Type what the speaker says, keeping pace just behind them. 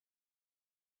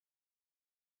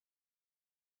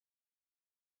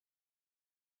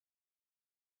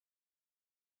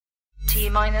T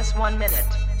minus 1 minute.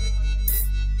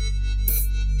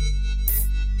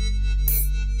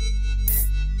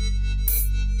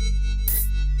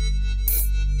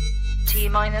 T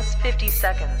minus 50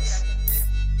 seconds.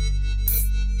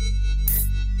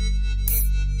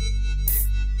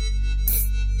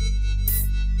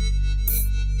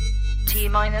 T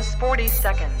minus 40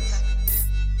 seconds.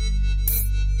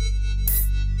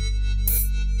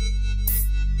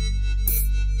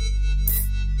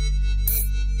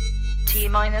 T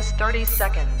minus 30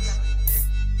 seconds.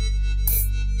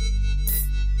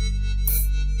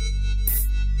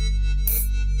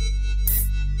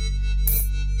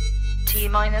 T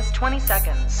minus 20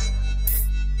 seconds.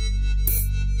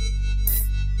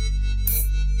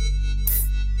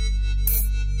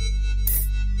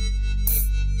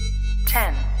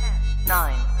 Ten,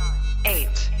 9,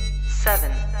 8,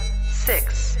 7,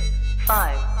 6,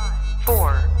 5,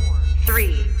 4,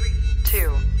 3, 2,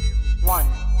 1,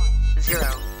 0.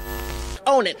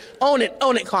 Own it, own it,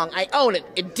 own it, Kong. I own it.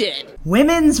 It did.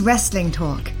 Women's Wrestling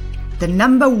Talk, the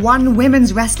 #1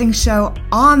 women's wrestling show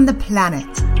on the planet.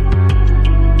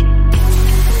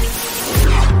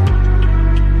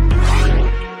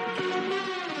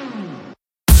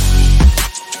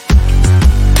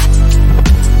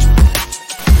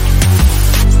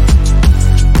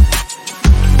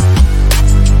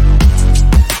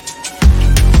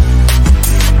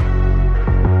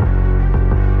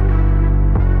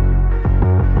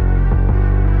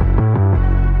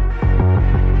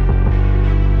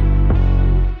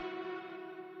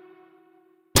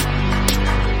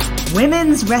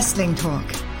 Women's Wrestling Talk,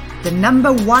 the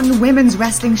 #1 women's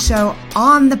wrestling show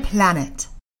on the planet.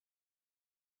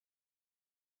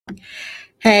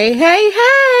 Hey, hey,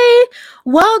 hey!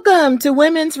 Welcome to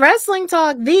Women's Wrestling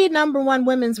Talk, the #1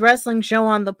 women's wrestling show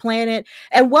on the planet,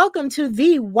 and welcome to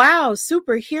the WoW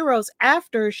Superheroes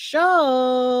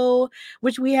Aftershow,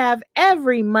 which we have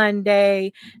every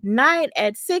Monday night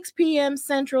at 6 p.m.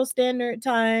 Central Standard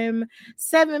Time,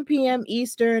 7 p.m.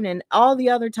 Eastern, and all the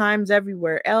other times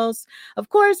everywhere else. Of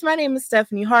course, my name is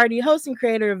Stephanie Hardy, host and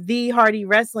creator of the Hardy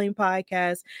Wrestling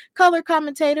Podcast, color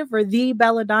commentator for the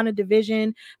Belladonna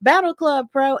Division, Battle Club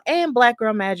Pro, and Black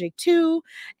Girl Magic 2.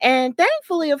 And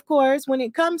thankfully, of course, when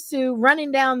it comes to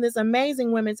running down this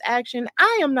amazing women's action,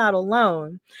 I am not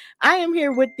alone. I am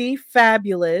here with the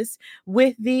fabulous,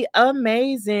 with the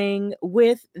amazing,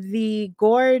 with the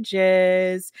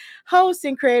gorgeous host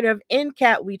and creator of In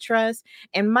Cat We Trust,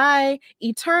 and my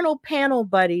eternal panel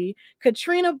buddy,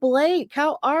 Katrina Blake.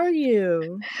 How are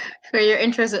you? For your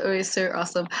intros are always so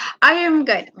awesome. I am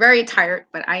good. Very tired,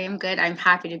 but I am good. I'm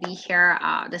happy to be here.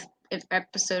 This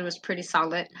episode was pretty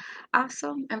solid.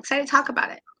 So I'm excited to talk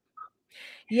about it.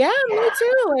 Yeah, me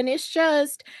too. And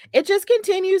it just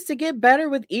continues to get better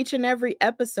with each and every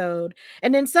episode.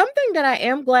 And then something that I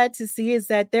am glad to see is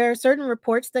that there are certain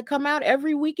reports that come out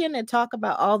every weekend and talk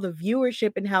about all the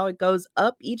viewership and how it goes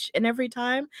up each and every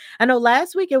time. I know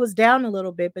last week it was down a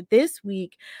little bit, but this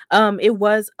week it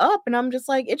was up. And I'm just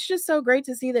like, it's just so great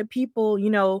to see that people,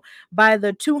 by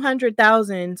the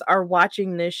 200,000s are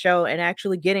watching this show and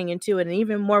actually getting into it. And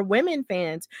even more women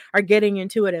fans are getting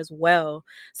into it as well.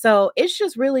 So it's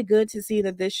just really good to see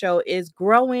that this show is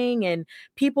growing and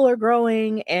people are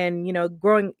growing and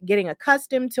growing, getting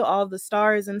accustomed to all the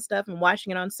stars and stuff and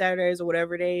watching it on Saturdays or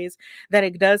whatever days that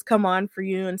it does come on for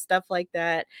you and stuff like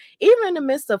that. Even in the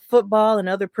midst of football and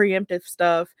other preemptive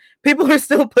stuff, people are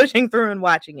still pushing through and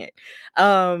watching it.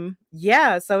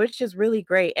 So it's just really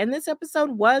great. And this episode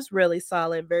was really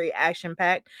solid, very action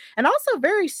packed, and also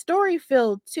very story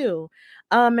filled too.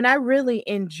 And I really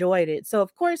enjoyed it. So,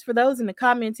 of course, for those in the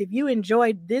comments, if you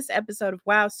enjoyed this episode of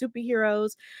WoW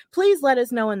Superheroes, please let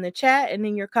us know in the chat, and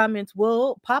then your comments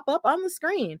will pop up on the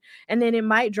screen. And then it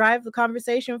might drive the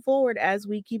conversation forward as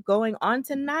we keep going on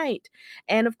tonight.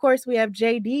 And, of course, we have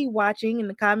JD watching in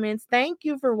the comments. Thank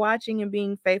you for watching and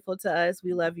being faithful to us.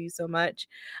 We love you so much.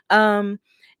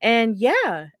 And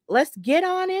yeah, let's get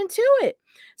on into it.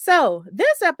 So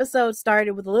this episode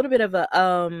started with a little bit of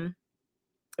a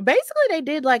basically they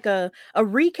did like a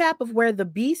recap of where the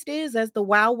Beast is as the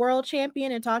WoW World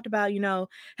Champion, and talked about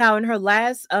how in her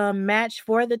last match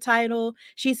for the title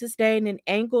she sustained an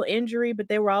ankle injury, but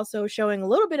they were also showing a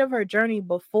little bit of her journey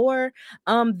before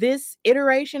this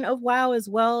iteration of WoW as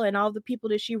well, and all the people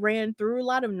that she ran through, a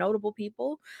lot of notable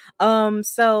people.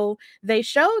 So they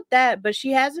showed that, but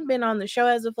she hasn't been on the show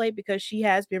as of late because she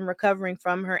has been recovering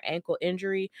from her ankle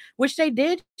injury, which they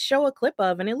did show a clip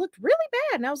of, and it looked really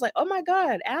bad, and I was like, oh my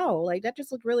god, ow, like that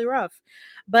just looked really rough.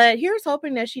 But here's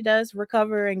hoping that she does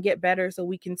recover and get better so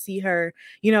we can see her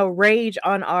rage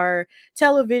on our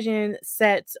television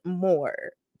sets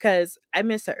more, because I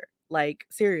miss her, like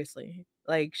seriously.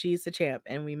 Like, she's the champ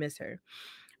and we miss her.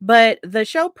 But the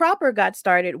show proper got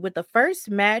started with the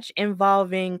first match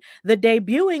involving the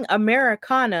debuting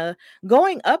Americana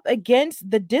going up against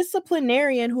the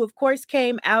disciplinarian, who, of course,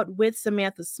 came out with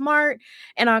Samantha Smart.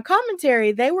 And on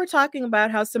commentary, they were talking about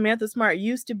how Samantha Smart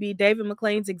used to be David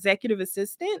McLean's executive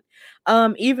assistant,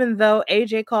 even though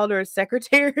AJ called her a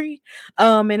secretary.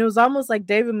 And it was almost like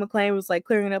David McLean was like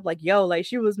clearing up, like, yo, like,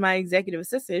 she was my executive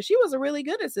assistant. She was a really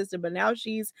good assistant, but now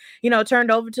she's, turned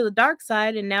over to the dark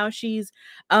side, and now she's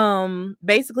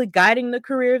basically guiding the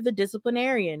career of the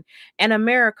disciplinarian. And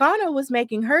Americana was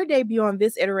making her debut on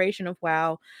this iteration of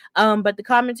WoW, but the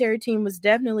commentary team was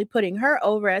definitely putting her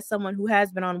over as someone who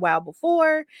has been on WoW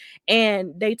before.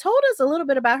 And they told us a little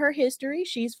bit about her history.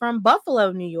 She's from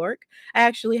Buffalo, New York. I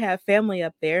actually have family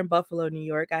up there in Buffalo, New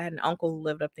York. I had an uncle who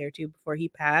lived up there too before he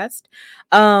passed.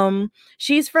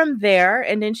 She's from there,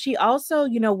 and then she also,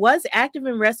 was active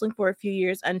in wrestling for a few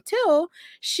years until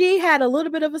she had a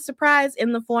little bit of a surprise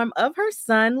in the form of her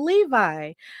son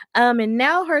Levi. And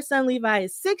now her son Levi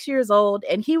is 6 years old,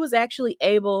 and he was actually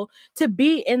able to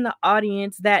be in the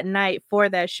audience that night for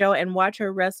that show and watch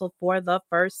her wrestle for the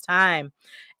first time.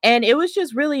 And it was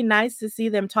just really nice to see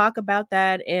them talk about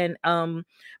that and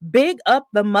big up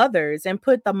the mothers and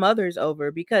put the mothers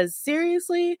over, because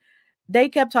seriously, they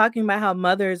kept talking about how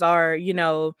mothers are,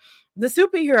 the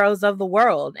superheroes of the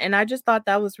world. And I just thought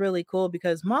that was really cool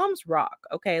because moms rock.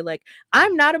 Okay. Like,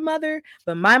 I'm not a mother,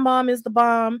 but my mom is the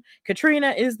bomb.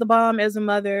 Katrina is the bomb as a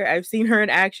mother. I've seen her in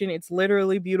action. It's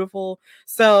literally beautiful.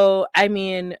 So, I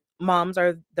mean, moms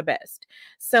are the best.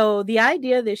 So the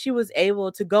idea that she was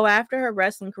able to go after her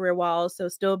wrestling career while also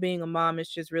still being a mom is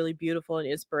just really beautiful and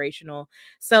inspirational.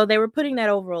 So they were putting that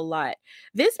over a lot.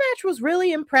 This match was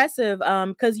really impressive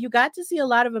because you got to see a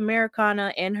lot of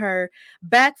Americana and her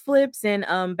backflips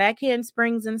and backhand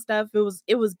springs and stuff.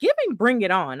 It was giving Bring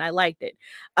It On. I liked it.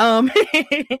 Um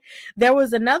there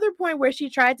was another point where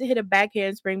she tried to hit a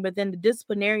backhand spring, but then the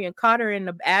disciplinarian caught her in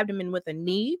the abdomen with a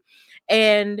knee.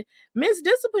 And Miss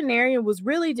Disciplinarian was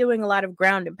really doing a lot of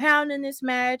ground and pound in this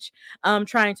match,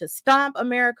 trying to stomp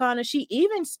Americana. She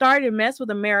even started to mess with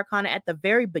Americana at the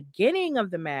very beginning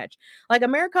of the match. Like,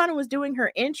 Americana was doing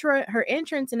her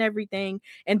entrance and everything,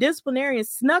 and Disciplinarian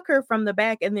snuck her from the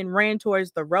back and then ran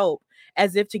towards the rope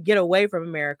as if to get away from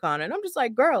Americana. And I'm just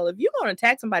like, girl, if you're gonna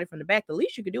attack somebody from the back, the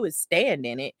least you could do is stand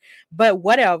in it. But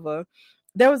whatever.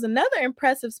 There was another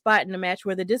impressive spot in the match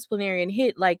where the disciplinarian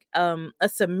hit like a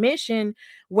submission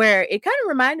where it kind of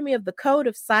reminded me of the code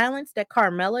of silence that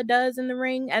Carmella does in the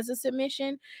ring as a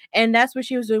submission, and that's what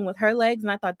she was doing with her legs,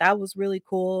 and I thought that was really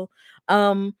cool.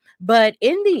 But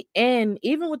in the end,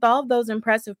 even with all of those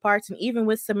impressive parts, and even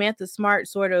with Samantha Smart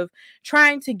sort of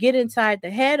trying to get inside the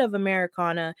head of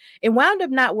Americana, it wound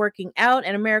up not working out,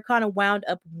 and Americana wound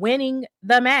up winning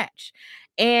the match.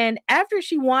 And after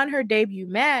she won her debut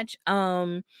match,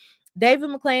 David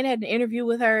McLean had an interview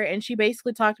with her, and she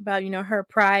basically talked about, her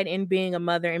pride in being a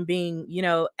mother and being,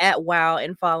 at WoW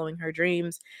and following her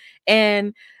dreams.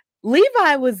 And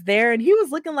Levi was there, and he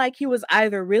was looking like he was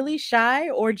either really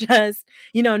shy or just,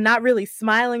 not really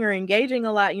smiling or engaging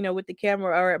a lot, with the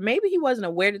camera, or maybe he wasn't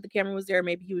aware that the camera was there.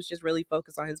 Maybe he was just really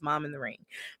focused on his mom in the ring.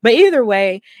 But either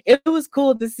way, it was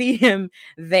cool to see him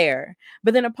there.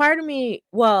 But then a part of me,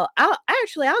 well, I'll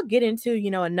get into,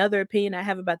 another opinion I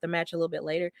have about the match a little bit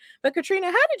later. But Katrina,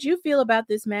 how did you feel about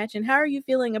this match, and how are you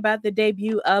feeling about the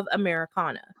debut of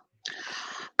Americana?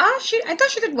 I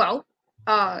thought she did well.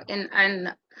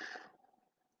 And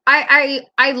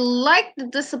I liked the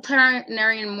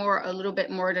disciplinarian more a little bit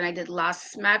more than I did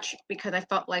last match, because I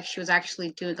felt like she was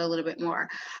actually doing a little bit more.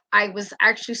 I was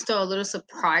actually still a little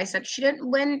surprised that she didn't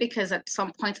win, because at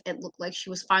some point it looked like she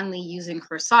was finally using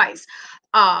her size.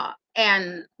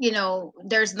 And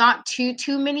there's not too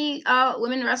many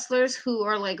women wrestlers who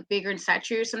are like bigger in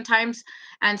stature sometimes,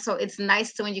 and so it's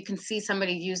nice to when you can see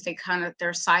somebody use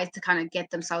their size to kind of get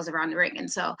themselves around the ring. And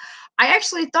so I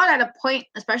actually thought at a point,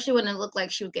 especially when it looked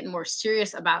like she was getting more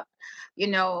serious about,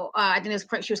 I think this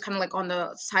point she was kind of like on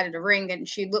the side of the ring, and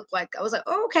she looked like, I was like,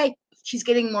 oh, okay, she's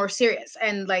getting more serious,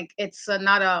 and like it's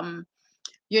not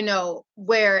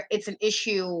where it's an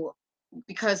issue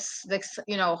because this,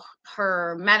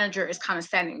 her manager is kind of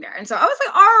standing there. And so I was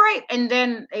like, all right. And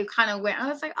then it kind of went, I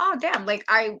was like, oh damn. Like,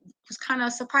 I was kind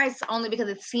of surprised, only because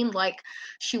it seemed like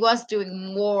she was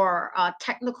doing more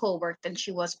technical work than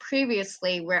she was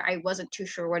previously, where I wasn't too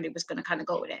sure where it was going to kind of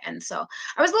go with it. And so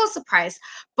I was a little surprised.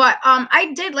 But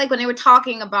I did like when they were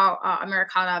talking about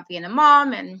Americana being a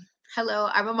mom, and hello,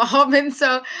 I'm a mom. And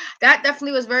so that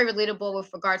definitely was very relatable with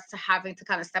regards to having to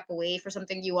kind of step away for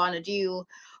something you want to do,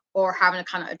 or having to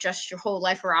kind of adjust your whole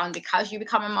life around because you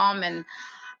become a mom. And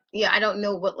yeah, I don't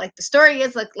know what like the story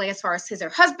is like as far as his or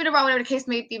husband or whatever the case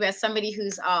may be, but as somebody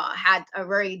who's had a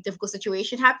very difficult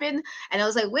situation happen, and I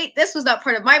was like, wait, this was not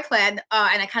part of my plan,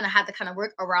 and I kind of had to kind of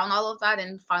work around all of that,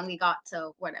 and finally got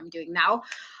to what I'm doing now.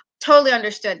 Totally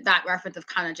understood that reference of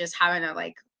kind of just having to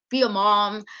like be a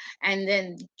mom and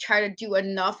then try to do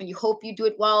enough, and you hope you do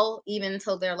it well even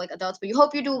until they're like adults, but you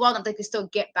hope you do well and they can still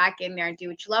get back in there and do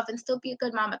what you love and still be a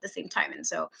good mom at the same time. And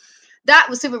so that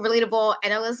was super relatable,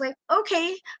 and I was like,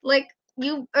 okay, like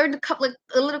you earned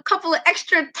a little couple of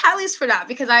extra tallies for that,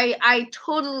 because I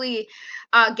totally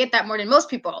get that more than most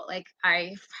people. Like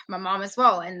my mom as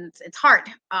well, and it's hard,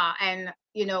 and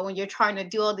you know, when you're trying to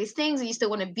do all these things and you still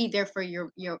want to be there for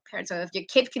your parents. So if your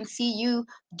kid can see you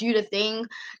do the thing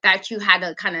that you had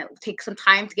to kind of take some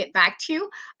time to get back to,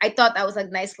 I thought that was a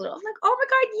nice little, I'm like, oh my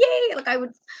god, yay. Like I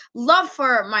would love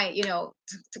for my, you know,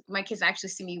 my kids to actually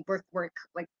see me work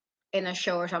like in a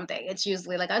show or something. It's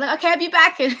usually like, I'm like, okay, I'll be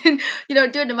back, and you know,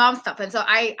 doing the mom stuff. And so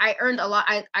I earned a lot.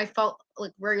 I felt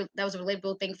like very, that was a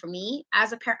relatable thing for me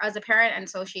as a parent. And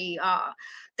so she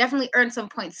definitely earned some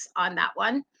points on that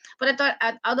one. But I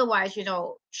thought otherwise, you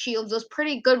know, she was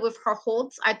pretty good with her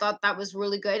holds. I thought that was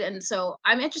really good. And so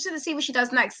I'm interested to see what she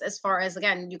does next, as far as,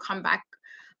 again, you come back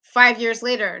 5 years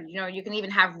later, you know, you can even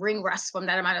have ring rust from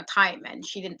that amount of time, and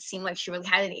she didn't seem like she really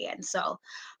had any. And so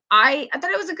I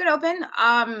thought it was a good open.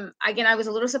 Again, I was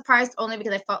a little surprised only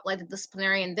because I felt like the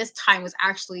disciplinarian this time was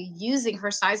actually using her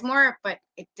size more, but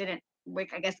it didn't,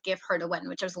 like, I guess, give her the win,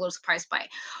 which I was a little surprised by.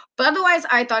 But otherwise,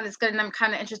 I thought it's good, and I'm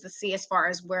kind of interested to see as far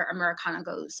as where Americana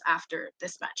goes after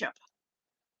this matchup.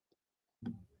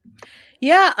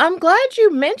 Yeah, I'm glad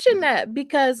you mentioned that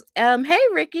because hey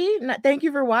Ricky, thank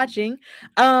you for watching.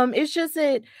 It's just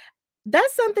that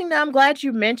that's something that I'm glad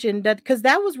you mentioned, that because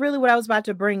that was really what I was about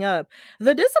to bring up.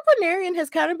 The disciplinarian has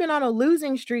kind of been on a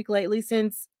losing streak lately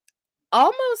since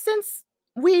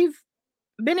we've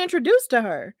been introduced to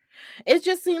her. It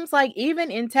just seems like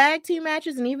even in tag team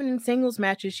matches and even in singles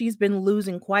matches, she's been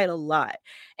losing quite a lot.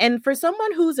 And for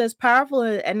someone who's as powerful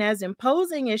and as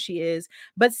imposing as she is,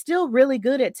 but still really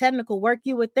good at technical work,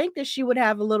 you would think that she would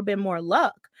have a little bit more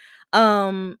luck.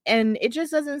 And it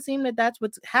just doesn't seem that that's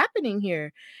what's happening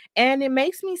here. And it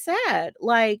makes me sad,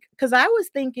 like, because I was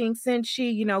thinking since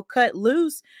she, cut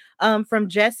loose from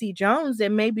Jesse Jones,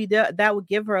 that maybe that would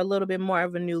give her a little bit more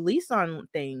of a new lease on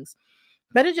things,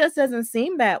 but it just doesn't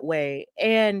seem that way,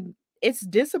 and it's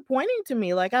disappointing to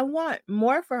me. Like, I want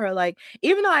more for her. Like,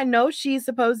 even though I know she's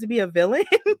supposed to be a villain,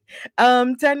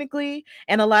 technically,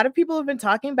 and a lot of people have been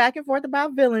talking back and forth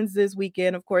about villains this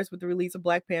weekend, of course, with the release of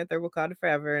Black Panther, Wakanda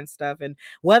Forever and stuff, and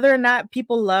whether or not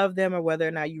people love them or whether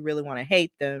or not you really want to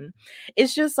hate them.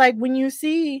 It's just like when you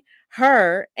see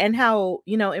her and how,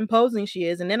 imposing she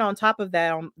is, and then on top of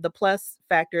that, on the plus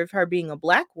factor of her being a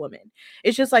Black woman,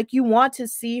 it's just like you want to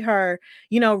see her,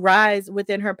 rise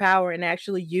within her power and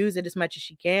actually use it as much as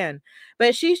she can.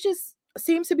 But she's just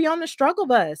seems to be on the struggle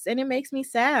bus, and it makes me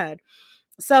sad.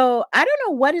 So I don't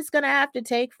know what it's gonna have to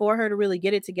take for her to really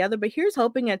get it together, but here's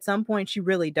hoping at some point she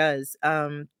really does.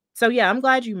 So yeah, I'm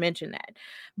glad you mentioned that.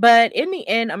 But in the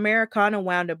end, Americana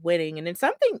wound up winning. And then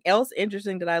something else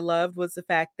interesting that I loved was the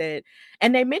fact that,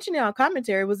 and they mentioned it on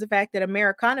commentary, was the fact that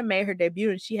Americana made her debut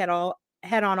and she had on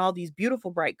all these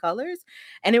beautiful bright colors,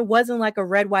 and it wasn't like a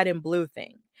red, white, and blue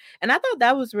thing. And I thought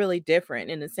that was really different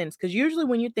in a sense, because usually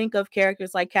when you think of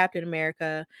characters like Captain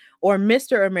America or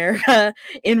Mr. America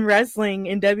in wrestling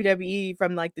in WWE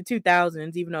from like the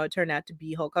 2000s, even though it turned out to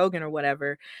be Hulk Hogan or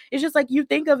whatever, it's just like you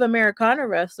think of Americana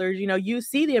wrestlers, you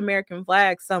see the American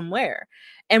flag somewhere.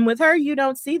 And with her, you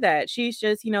don't see that. She's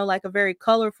just, like a very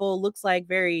colorful, looks like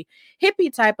very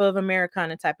hippie type of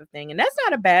Americana type of thing. And that's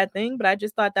not a bad thing, but I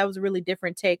just thought that was a really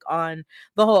different take on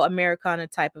the whole Americana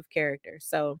type of character.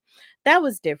 So that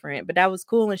was different, but that was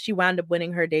cool. And she wound up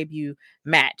winning her debut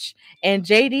match. And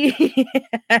JD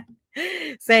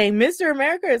saying Mr.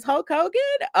 America is Hulk Hogan.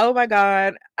 Oh my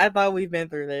God. I thought we've been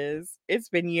through this. It's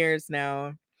been years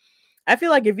now. I feel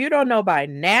like if you don't know by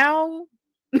now,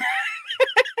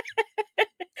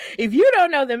 if you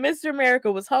don't know that Mr.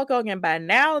 America was Hulk Hogan by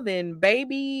now, then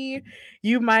baby,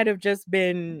 you might have just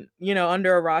been,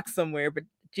 under a rock somewhere. But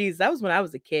geez, that was when I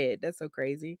was a kid. That's so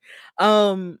crazy.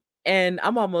 And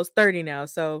I'm almost 30 now.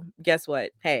 So guess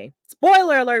what? Hey,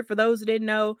 spoiler alert for those who didn't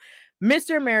know,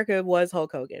 Mr. America was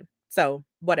Hulk Hogan. So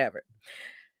whatever.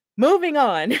 Moving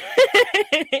on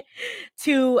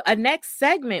to a next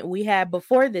segment we had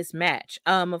before this match,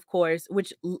 of course,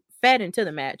 which fed into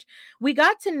the match. We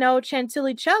got to know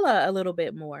Chantilly Chella a little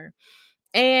bit more.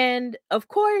 And of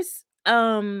course,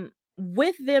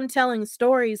 with them telling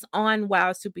stories on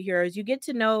Wow Superheroes, you get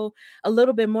to know a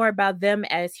little bit more about them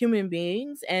as human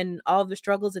beings and all the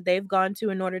struggles that they've gone to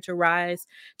in order to rise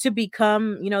to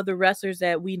become, the wrestlers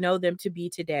that we know them to be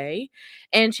today.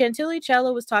 And Chantilly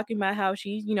Cello was talking about how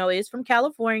she, is from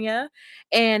California,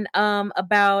 and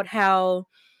about how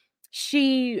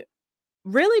she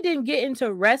really didn't get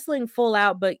into wrestling full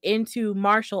out, but into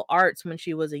martial arts when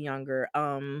she was a younger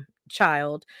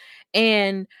child.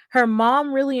 And her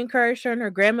mom really encouraged her, and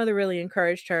her grandmother really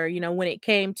encouraged her, when it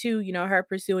came to, her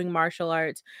pursuing martial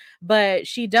arts. But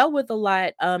she dealt with a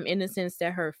lot in the sense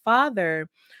that her father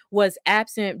was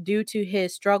absent due to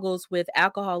his struggles with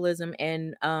alcoholism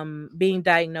and being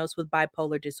diagnosed with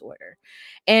bipolar disorder.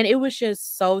 And it was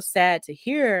just so sad to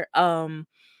hear,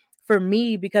 for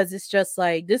me, because it's just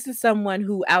like, this is someone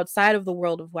who outside of the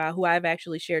world of WoW, who I've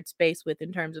actually shared space with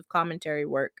in terms of commentary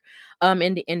work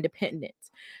in the independents.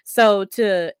 So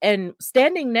to and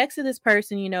standing next to this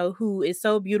person, who is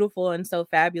so beautiful and so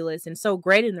fabulous and so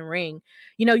great in the ring,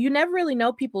 you never really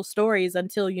know people's stories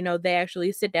until they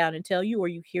actually sit down and tell you, or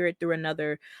you hear it through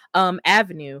another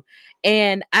avenue.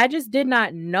 And I just did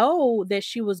not know that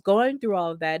she was going through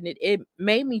all of that, and it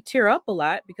made me tear up a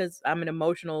lot because I'm an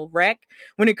emotional wreck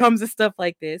when it comes to stuff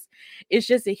like this. It's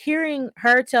just hearing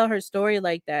her tell her story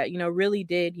like that, really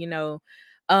did,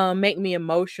 make me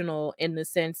emotional, in the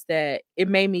sense that it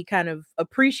made me kind of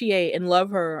appreciate and love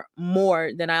her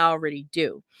more than I already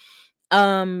do.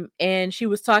 And she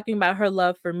was talking about her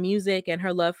love for music and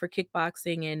her love for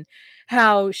kickboxing, and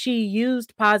how she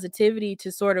used positivity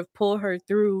to sort of pull her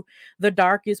through the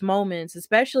darkest moments,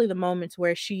 especially the moments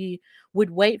where she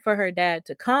would wait for her dad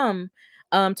to come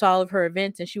to all of her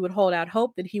events, and she would hold out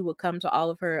hope that he would come to all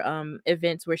of her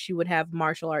events where she would have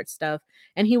martial arts stuff,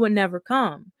 and he would never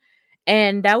come.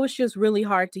 And that was just really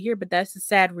hard to hear, but that's a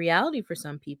sad reality for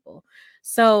some people.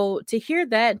 So to hear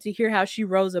that, to hear how she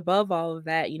rose above all of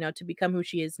that, to become who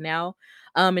she is now,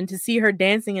 and to see her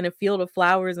dancing in a field of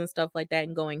flowers and stuff like that,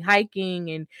 and going hiking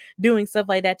and doing stuff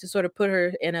like that to sort of put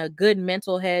her in a good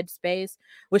mental head space,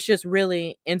 was just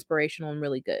really inspirational and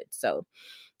really good. So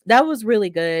that was really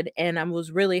good, and I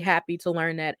was really happy to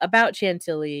learn that about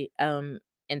Chantilly,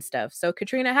 and stuff. So,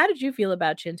 Katrina, how did you feel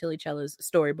about Chantilly Cella's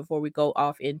story before we go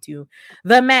off into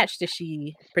the match that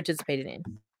she participated in?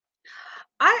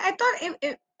 I thought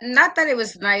it not that it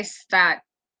was nice that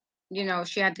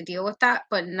she had to deal with that,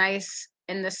 but nice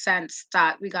in the sense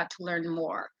that we got to learn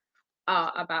more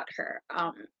about her.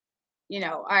 You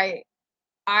know, I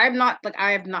I'm not like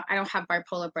I don't have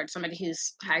bipolar, but somebody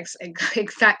who's has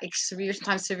exact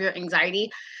sometimes severe anxiety.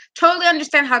 Totally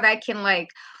understand how that can like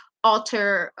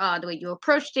alter the way you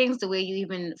approach things, the way you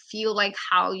even feel, like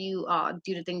how you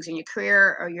do the things in your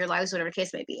career or your lives, whatever the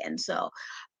case may be. And so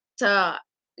to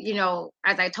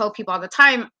as I told people all the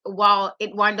time, while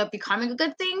it wound up becoming a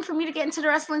good thing for me to get into the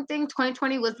wrestling thing,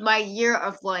 2020 was my year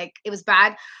of like, it was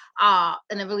bad,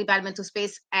 in a really bad mental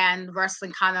space, and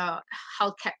wrestling kind of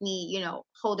helped kept me,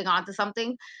 holding on to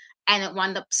something, and it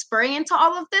wound up spurring into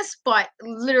all of this. But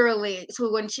literally, so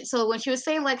when she was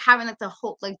saying like having like the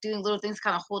whole like doing little things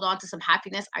kind of hold on to some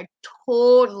happiness, I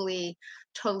totally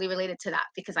related to that,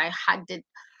 because I had did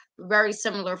very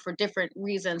similar for different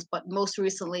reasons, but most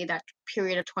recently that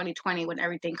period of 2020 when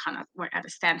everything kind of went at a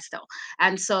standstill.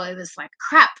 And so it was like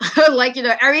crap. Like,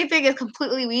 everything is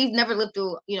completely, we've never lived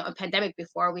through, a pandemic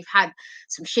before. We've had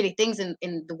some shitty things in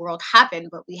the world happen,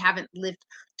 but we haven't lived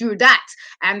through that.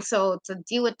 And so to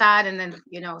deal with that, and then,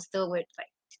 still with like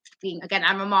being, again,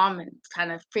 I'm a mom, and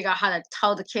kind of figure out how to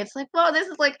tell the kids like, well, this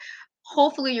is like,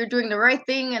 hopefully you're doing the right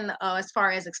thing, and as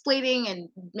far as explaining and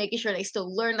making sure they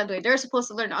still learn the way they're supposed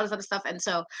to learn, all this other stuff. And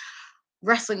so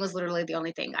wrestling was literally the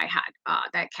only thing I had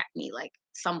that kept me like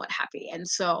somewhat happy. And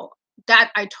so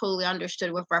that I totally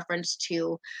understood with reference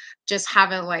to just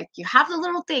having like, you have the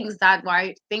little things that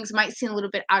why things might seem a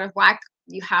little bit out of whack,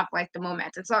 you have like the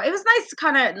moments. And so it was nice to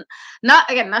kind of, not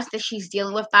that she's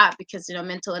dealing with that, because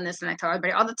mental illness, and I tell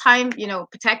everybody all the time,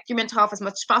 protect your mental health as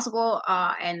much as possible,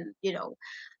 and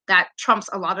that trumps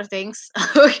a lot of things.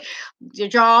 Your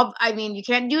job, I mean, you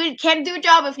can't do a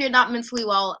job if you're not mentally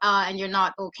well, and you're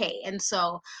not okay. And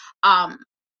so um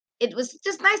it was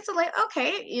just nice to like,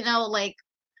 okay, like,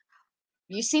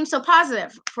 you seem so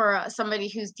positive for somebody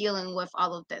who's dealing with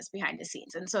all of this behind the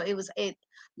scenes. And so it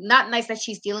not nice that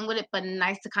she's dealing with it, but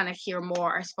nice to kind of hear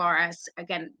more, as far as,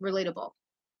 again, relatable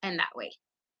in that way.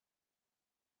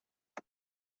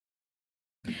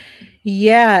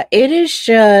 Yeah, it is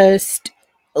just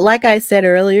like I said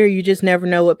earlier, you just never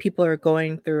know what people are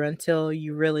going through until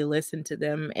you really listen to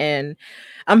them. And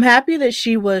I'm happy that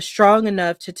she was strong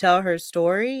enough to tell her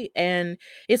story. And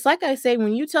it's like I say,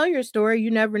 when you tell your story,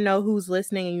 you never know who's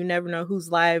listening and you never know whose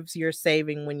lives you're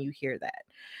saving when you hear that.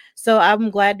 So I'm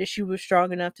glad that she was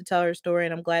strong enough to tell her story.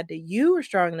 And I'm glad that you were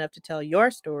strong enough to tell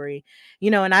your story,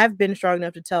 and I've been strong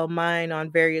enough to tell mine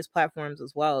on various platforms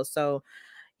as well. So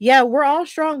yeah, we're all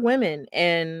strong women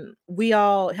and we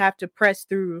all have to press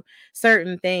through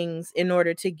certain things in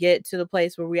order to get to the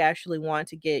place where we actually want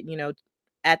to get,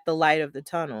 at the light of the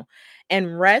tunnel.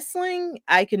 And wrestling,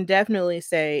 I can definitely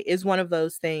say, is one of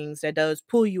those things that does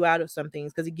pull you out of some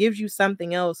things because it gives you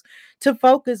something else to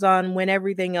focus on when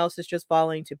everything else is just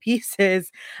falling to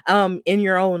pieces in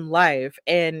your own life.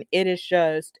 And it's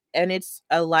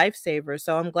a lifesaver.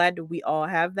 So I'm glad that we all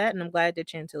have that. And I'm glad that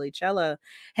Chantilly Chella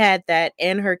had that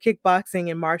and her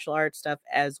kickboxing and martial arts stuff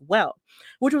as well,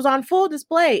 which was on full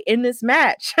display in this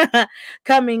match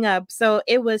coming up. So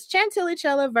it was Chantilly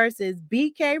Chella versus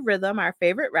BK Rhythm, our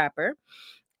favorite rapper.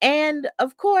 And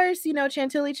of course,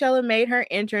 Chantilly Chella made her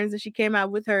entrance and she came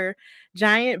out with her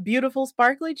giant, beautiful,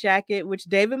 sparkly jacket, which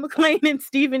David McLean and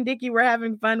Stephen Dickey were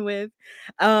having fun with.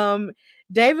 Um,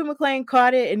 David McLean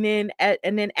caught it, and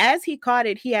then as he caught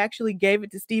it, he actually gave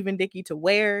it to Stephen Dickey to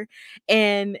wear,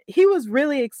 and he was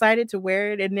really excited to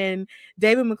wear it. And then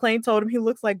David McLean told him he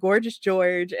looks like Gorgeous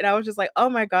George, and I was just like, oh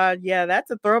my god, yeah, that's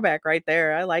a throwback right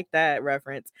there. I like that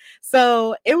reference.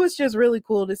 So it was just really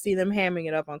cool to see them hamming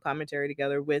it up on commentary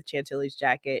together with Chantilly's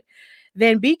jacket.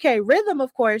 Then BK Rhythm,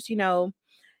 of course,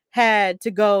 had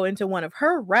to go into one of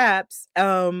her raps,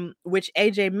 which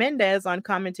AJ Mendez on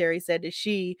commentary said that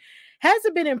she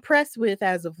hasn't been impressed with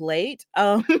as of late.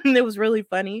 It was really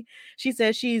funny. She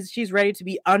says she's ready to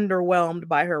be underwhelmed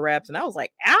by her raps, and I was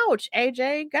like, "Ouch,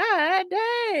 AJ, God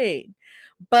dang!"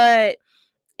 But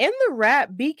in the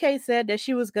rap, BK said that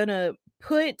she was gonna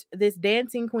put this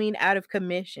dancing queen out of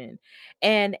commission.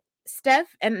 And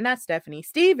not Stephanie,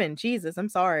 Steven, Jesus, I'm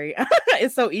sorry.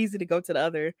 It's so easy to go to the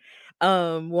other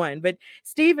one. But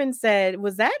Steven said,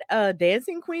 was that a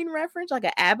dancing queen reference, like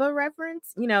a ABBA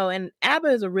reference? And ABBA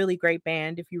is a really great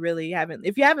band. If you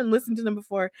haven't listened to them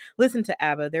before, listen to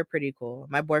ABBA. They're pretty cool.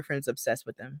 My boyfriend's obsessed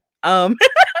with them.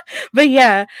 But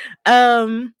yeah,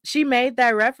 she made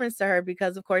that reference to her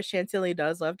because of course Chantilly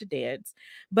does love to dance.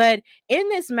 But in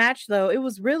this match though, it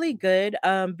was really good.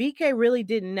 BK really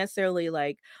didn't necessarily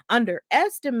like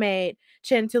underestimate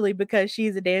Chantilly because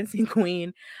she's a dancing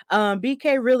queen.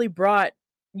 BK really brought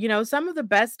some of the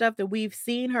best stuff that we've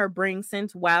seen her bring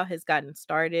since WoW has gotten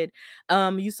started.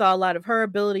 You saw a lot of her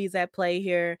abilities at play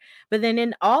here, but then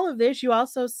in all of this you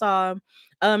also saw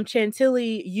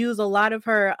Chantilly use a lot of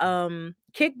her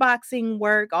kickboxing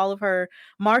work, all of her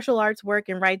martial arts work,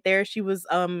 and right there she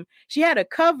had a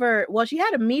cover. Well, she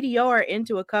had a meteor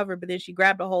into a cover, but then she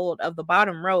grabbed a hold of the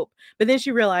bottom rope. But then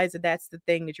she realized that that's the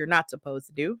thing that you're not supposed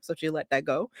to do, so she let that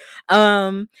go.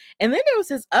 And then there was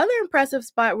this other impressive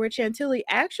spot where Chantilly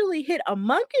actually hit a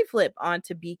monkey flip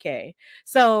onto BK.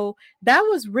 So that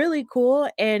was really cool,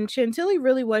 and Chantilly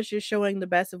really was just showing the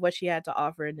best of what she had to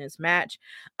offer in this match.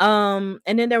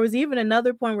 And then there was even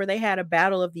another point where they had a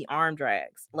battle of the arm drags.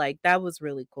 Like that was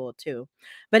really cool too.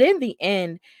 But in the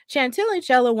end, Chantilly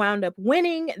Chella wound up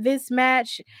winning this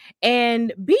match,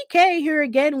 and BK here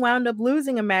again wound up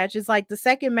losing a match. It's like the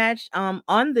second match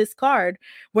on this card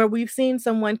where we've seen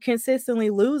someone consistently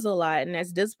lose a lot, and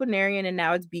that's Disciplinarian, and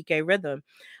now it's BK Rhythm.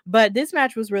 But this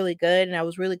match was really good, and I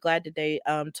was really glad that they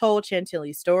told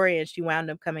Chantilly's story, and she wound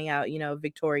up coming out,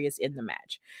 victorious in the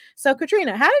match. So,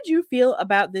 Katrina, how did you feel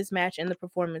about this match and the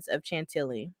performance of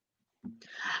Chantilly?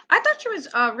 I thought she was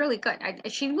really good.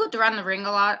 She moved around the ring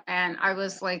a lot, and I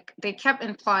was like, they kept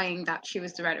implying that she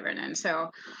was the veteran, and so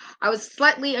I was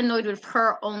slightly annoyed with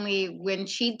her only when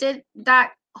she did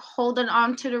that holding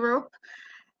on to the rope,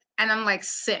 and I'm like,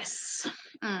 sis.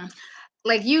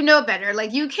 Like you know better.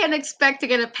 Like you can't expect to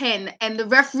get a pin and the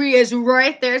referee is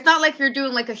right there. It's not like you're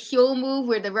doing like a heel move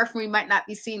where the referee might not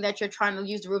be seeing that you're trying to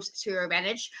use the ropes to your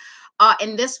advantage.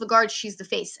 In this regard, she's the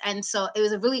face. And so it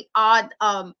was a really odd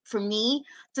for me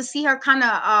to see her kind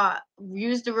of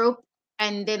use the rope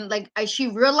and then she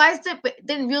realized it but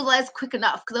didn't realize quick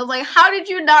enough because I was like, how did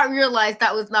you not realize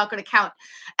that was not going to count?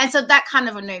 And so that kind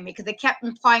of annoyed me because they kept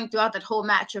implying throughout that whole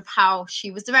match of how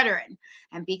she was the veteran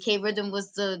and BK Rhythm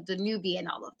was the newbie in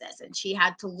all of this, and she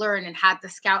had to learn and had to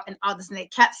scout and all this, and they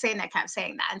kept saying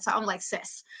that, and so I'm like,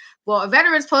 sis, well, a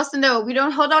veteran's supposed to know we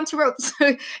don't hold on to ropes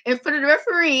in front of the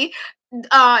referee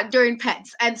during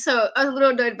pets, and so I was a little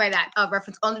annoyed by that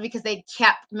reference only because they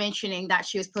kept mentioning that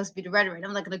she was supposed to be the veteran.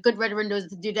 I'm like, a good veteran knows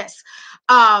to do this.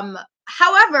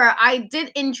 However, I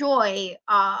did enjoy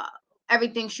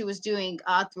everything she was doing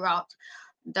throughout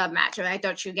the match. I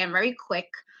thought she again very quick.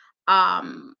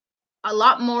 Um, a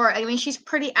lot more. I mean, she's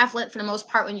pretty athletic for the most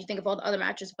part when you think of all the other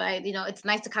matches, but it's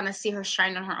nice to kind of see her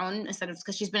shine on her own instead of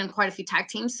because she's been in quite a few tag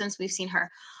teams since we've seen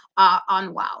her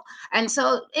on WoW, and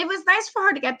so it was nice for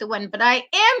her to get the win. But I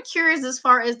am curious as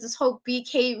far as this whole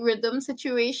BK Rhythm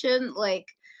situation, like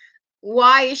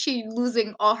why is she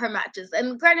losing all her matches?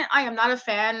 And granted, I am not a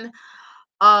fan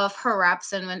of her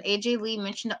raps. And when AJ Lee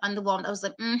mentioned the underwhelmed, I was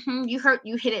like, you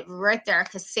hit it right there.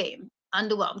 Cause same,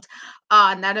 underwhelmed.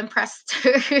 Not impressed.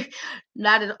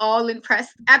 Not at all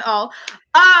impressed at all.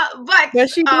 But But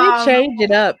she did change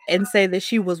it up and say that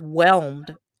she was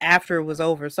whelmed after it was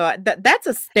over. So that's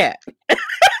a step.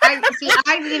 I see.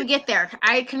 I didn't even get there.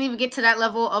 I couldn't even get to that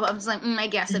level of. I was like, I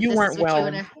guess if You this is weren't what you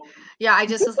whelmed. wanna. Yeah, I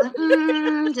just was like,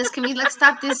 just can we let's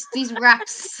stop these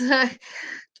raps.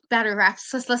 Better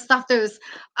raps. Let's stop those.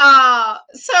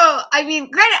 So I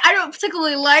mean, granted, I don't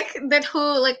particularly like that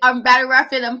whole like I'm battle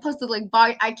rapping. I'm supposed to like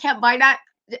buy. I can't buy that.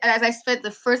 As I spent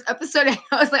the first episode, I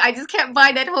was like, I just can't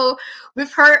buy that whole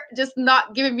with her just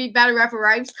not giving me battle rapper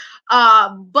rhymes.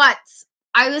 But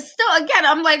I was still again.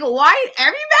 I'm like, why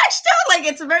every match still? Like,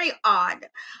 it's very odd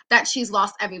that she's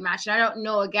lost every match, and I don't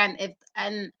know again if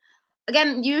and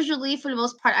again, usually for the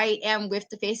most part, I am with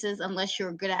the faces unless you're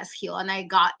a good ass heel. And I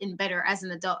got in better as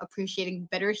an adult, appreciating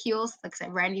better heels. Like I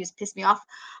said, Randy used to piss me off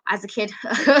as a kid.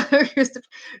 Used to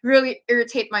really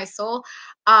irritate my soul.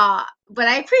 But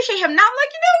I appreciate him. Now I'm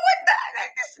like, you know what?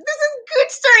 This is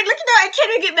good story. Look, I can't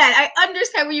even get mad. I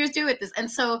understand what you was doing with this. And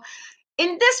so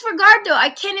in this regard though, I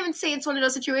can't even say it's one of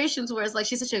those situations where it's like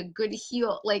she's such a good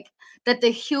heel, like that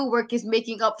the heel work is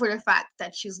making up for the fact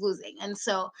that she's losing. And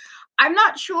so I'm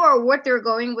not sure what they're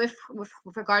going with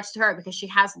regards to her because she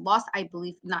has lost, I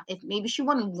believe not if maybe she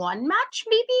won one match,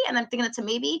 maybe, and I'm thinking it's a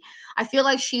maybe. I feel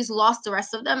like she's lost the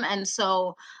rest of them, and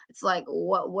so it's like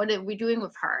what are we doing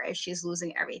with her if she's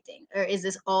losing everything? Or is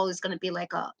this always gonna be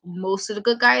like a most of the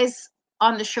good guys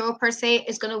on the show per se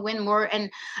is gonna win more and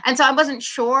so I wasn't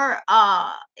sure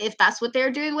if that's what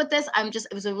they're doing with this. I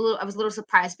was a little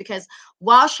surprised because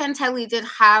while Chantelli did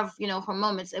have, her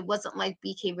moments, it wasn't like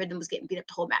BK Rhythm was getting beat up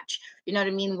the whole match. You know what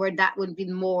I mean? Where that would be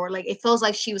more like it feels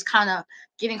like she was kind of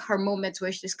getting her moments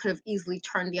where she just could have easily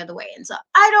turned the other way. And so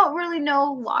I don't really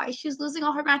know why she's losing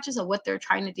all her matches or what they're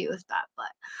trying to do with that.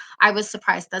 But I was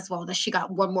surprised as well that she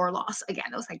got one more loss again.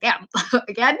 I was like, damn,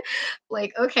 again?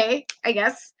 Like, okay, I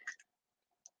guess.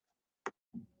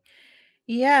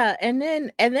 Yeah, and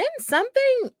then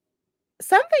something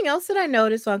else that I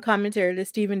noticed on commentary that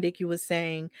Stephen Dickey was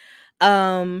saying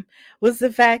was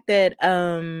the fact that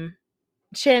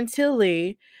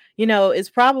Chantilly,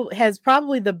 has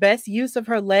probably the best use of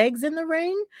her legs in the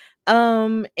ring,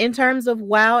 in terms of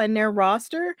WoW and their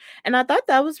roster. And I thought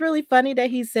that was really funny that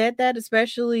he said that,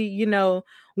 especially,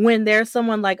 when there's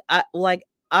someone like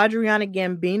Adriana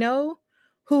Gambino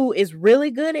who is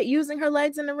really good at using her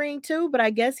legs in the ring too, but I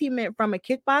guess he meant from a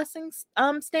kickboxing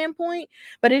standpoint.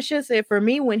 But it's just that for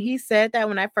me, when he said that,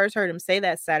 when I first heard him say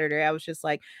that Saturday, I was just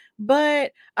like,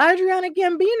 but Adriana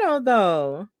Gambino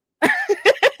though.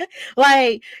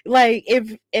 like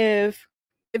if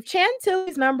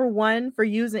Chantilly's number one for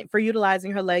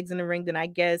utilizing her legs in the ring, then I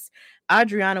guess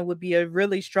Adriana would be a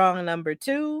really strong number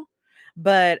two.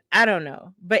 But I don't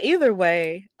know. But either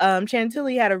way,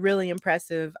 Chantilly had a really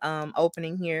impressive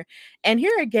opening here. And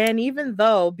here again, even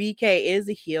though BK is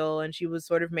a heel and she was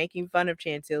sort of making fun of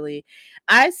Chantilly,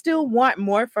 I still want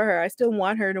more for her. I still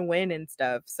want her to win and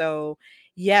stuff. So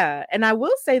yeah, and I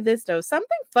will say this though, something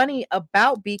funny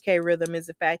about BK Rhythm is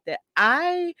the fact that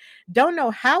I don't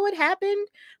know how it happened,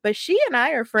 but she and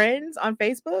I are friends on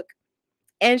Facebook.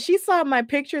 And she saw my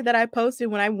picture that I posted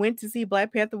when I went to see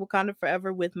Black Panther Wakanda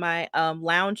Forever with my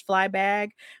lounge fly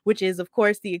bag, which is of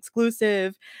course the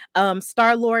exclusive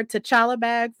Star-Lord T'Challa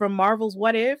bag from Marvel's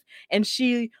What If, and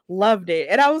she loved it.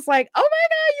 And I was like, "Oh my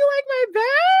god, you like my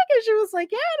bag?" And she was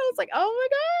like, "Yeah." And I was like, "Oh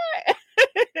my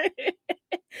god."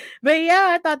 But yeah,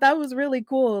 I thought that was really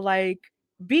cool. Like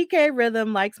BK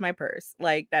Rhythm likes my purse.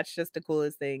 Like that's just the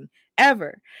coolest thing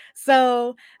ever.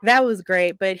 So that was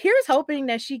great. But here's hoping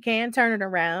that she can turn it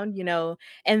around,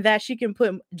 and that she can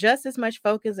put just as much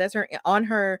focus as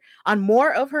on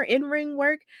more of her in-ring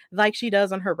work like she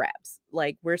does on her raps.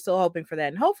 Like we're still hoping for that.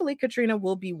 And hopefully Katrina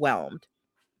will be whelmed.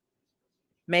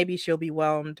 Maybe she'll be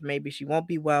whelmed, maybe she won't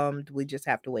be whelmed. We just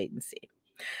have to wait and see.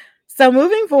 So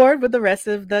moving forward with the rest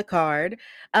of the card,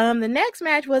 the next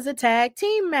match was a tag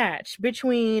team match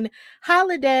between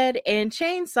Holodead and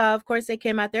Chainsaw. Of course, they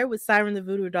came out there with Siren the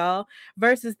Voodoo Doll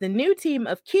versus the new team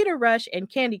of Keita Rush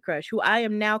and Candy Crush, who I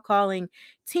am now calling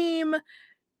Team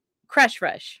Crush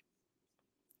Rush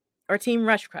or Team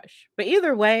Rush Crush. But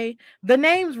either way, the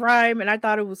names rhyme and I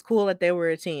thought it was cool that they were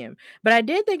a team. But I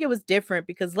did think it was different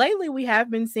because lately we've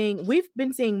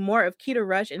been seeing more of Keita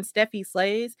Rush and Steffi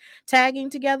Slays tagging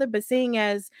together, but seeing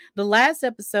as the last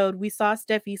episode we saw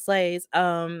Steffi Slays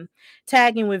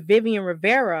tagging with Vivian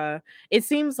Rivera, it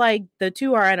seems like the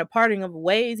two are in a parting of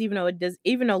ways, even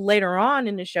though later on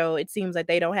in the show it seems like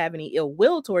they don't have any ill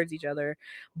will towards each other,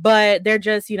 but they're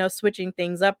just, switching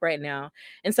things up right now.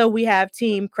 And so we have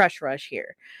Team Crush Rush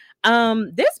here.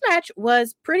 This match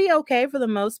was pretty okay for the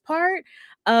most part.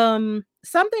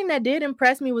 Something that did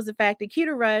impress me was the fact that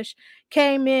Keita Rush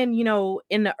came in,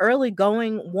 in the early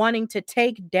going, wanting to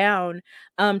take down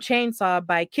Chainsaw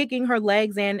by kicking her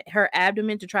legs and her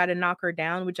abdomen to try to knock her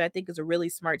down, which I think is a really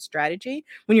smart strategy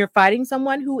when you're fighting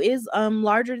someone who is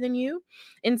larger than you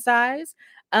in size.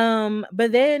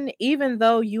 But then even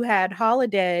though you had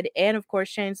Holodead and of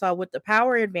course Chainsaw with the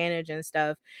power advantage and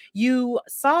stuff, you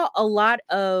saw a lot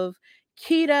of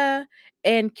Kita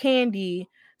and Candy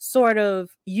sort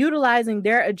of utilizing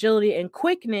their agility and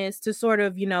quickness to sort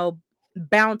of,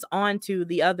 bounce onto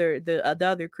the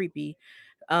other creepy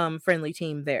friendly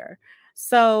team there.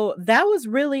 So that was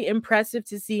really impressive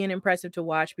to see and impressive to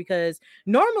watch because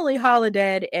normally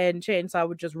Holodead and Chainsaw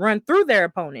would just run through their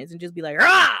opponents and just be like,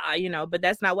 ah, but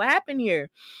that's not what happened here.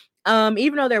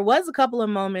 Even though there was a couple of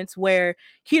moments where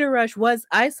Keita Rush was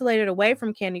isolated away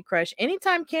from Candy Crush,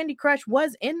 anytime Candy Crush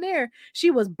was in there,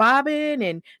 she was bobbing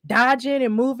and dodging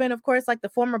and moving, of course, like the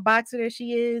former boxer that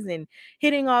she is, and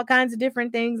hitting all kinds of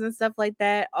different things and stuff like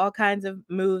that, all kinds of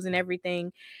moves and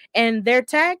everything. And their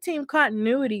tag team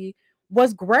continuity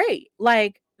was great.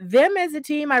 Like, them as a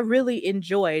team, I really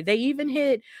enjoyed. They even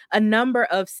hit a number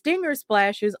of stinger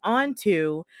splashes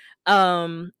onto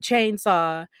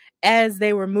Chainsaw as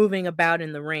they were moving about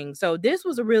in the ring. So this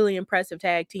was a really impressive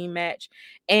tag team match.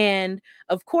 And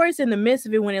of course, in the midst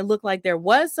of it, when it looked like there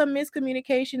was some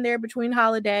miscommunication there between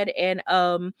Holodead and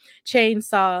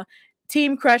Chainsaw,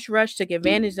 Team Crush Rush took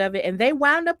advantage of it and they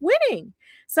wound up winning.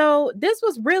 So this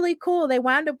was really cool. They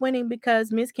wound up winning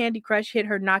because Miss Candy Crush hit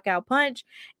her knockout punch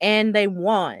and they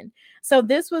won. So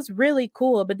this was really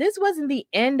cool, but this wasn't the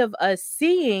end of us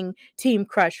seeing Team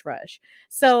Crush Rush.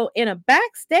 So in a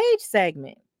backstage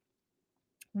segment,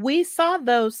 we saw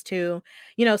those two,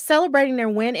 celebrating their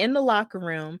win in the locker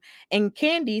room. And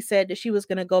Candy said that she was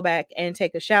going to go back and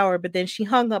take a shower, but then she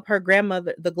hung up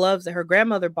the gloves that her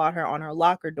grandmother bought her on her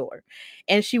locker door.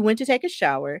 And she went to take a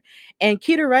shower. And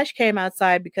Keita Rush came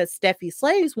outside because Steffi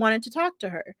Slaves wanted to talk to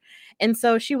her. And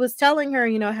so she was telling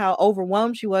her, how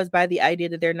overwhelmed she was by the idea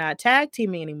that they're not tag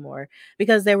teaming anymore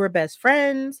because they were best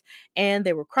friends and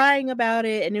they were crying about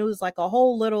it. And it was like a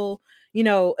whole little,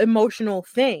 emotional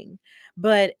thing.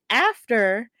 But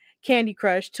after Candy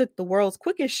Crush took the world's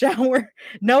quickest shower,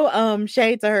 no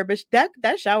shade to her, but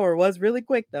that shower was really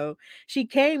quick though. She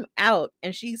came out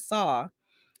and she saw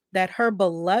that her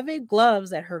beloved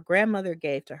gloves that her grandmother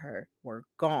gave to her were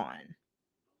gone.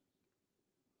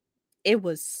 It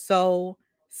was so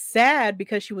sad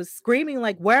because she was screaming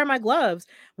like, where are my gloves?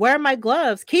 Where are my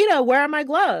gloves? Kita, where are my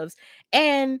gloves?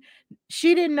 And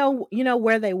she didn't know,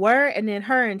 where they were. And then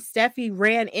her and Steffi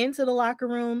ran into the locker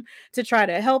room to try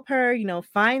to help her,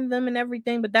 find them and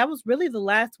everything. But that was really the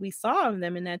last we saw of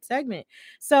them in that segment.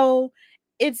 So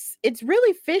it's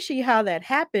really fishy how that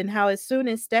happened. How as soon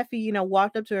as Steffi,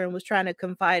 walked up to her and was trying to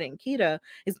confide in Kita,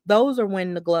 those are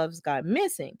when the gloves got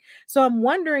missing. So I'm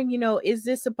wondering, is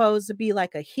this supposed to be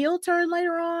like a heel turn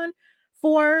later on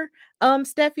for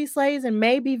Steffi Slays and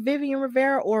maybe Vivian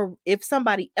Rivera, or if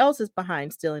somebody else is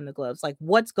behind stealing the gloves? Like,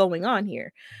 what's going on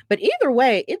here? But either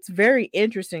way, it's very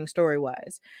interesting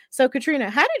story-wise. So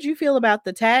Katrina, how did you feel about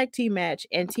the tag team match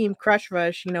and Team Crush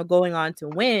Rush, going on to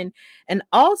win? And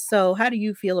also, how do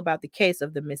you feel about the case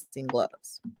of the missing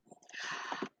gloves?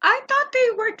 I thought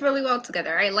they worked really well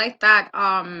together. I like that.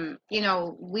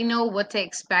 We know what to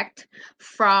expect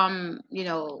from,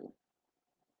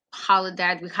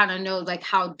 Holodead. We kind of know like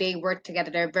how they work together.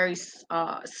 They're very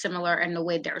similar in the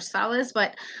way their style is,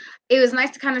 but it was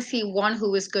nice to kind of see one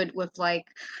who is good with like,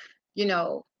 you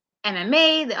know,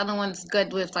 MMA, the other one's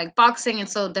good with like boxing, and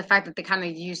so the fact that they kind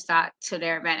of used that to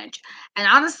their advantage. And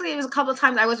honestly, it was a couple of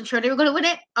times I wasn't sure they were going to win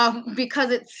it, because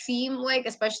it seemed like,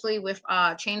 especially with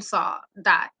Chainsaw,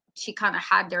 that she kind of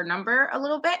had their number a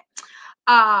little bit.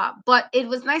 But it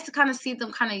was nice to kind of see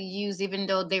them kind of use, even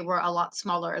though they were a lot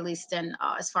smaller, at least in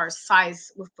as far as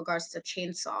size with regards to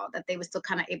Chainsaw, that they were still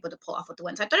kind of able to pull off with the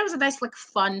win. So I thought it was a nice, like,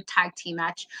 fun tag team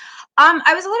match.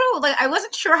 I was a little like I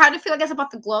wasn't sure how to feel, I guess,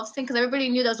 about the gloves thing, because everybody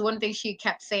knew that was one thing she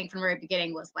kept saying from the very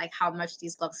beginning was like how much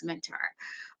these gloves meant to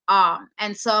her.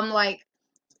 And so I'm like,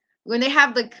 when they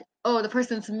have like, oh, the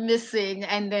person's missing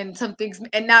and then something's,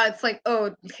 and now it's like,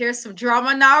 oh, here's some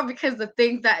drama now because the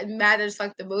thing that matters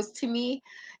like the most to me,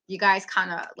 you guys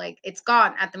kind of like it's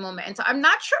gone at the moment. And so I'm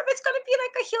not sure if it's going to be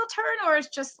like a heel turn or it's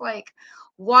just like,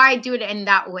 why do it in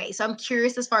that way? So I'm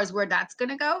curious as far as where that's going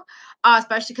to go,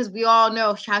 especially because we all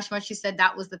know how much she said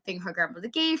that was the thing her grandmother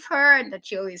gave her and that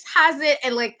she always has it,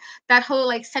 and like that whole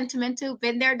like sentimental,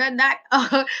 been there done that,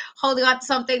 holding on to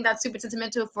something that's super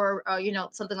sentimental for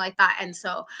something like that. And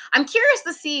so I'm curious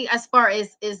to see as far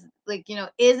as is like,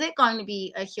 is it going to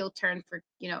be a heel turn for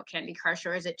Candy Crush,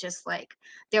 or is it just like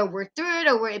they'll work through it,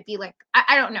 or will it be like,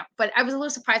 I don't know. But I was a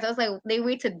little surprised. I was like, they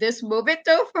waited this moment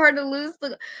though for her to lose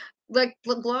the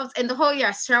gloves and the whole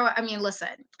shower. I mean, listen,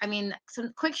 I mean,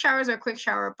 some quick showers are a quick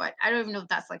shower, but I don't even know if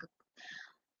that's like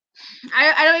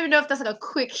I don't even know if that's like a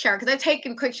quick shower, because I've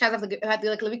taken quick showers. I have to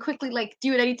like, let me quickly like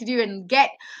do what I need to do and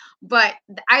get. But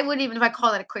I wouldn't even if I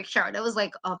call it a quick shower. That was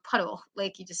like a puddle,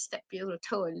 like you just step your little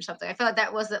toe in or something. I felt like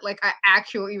that wasn't like an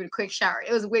actual even quick shower.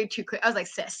 It was way too quick. I was like,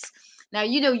 sis, now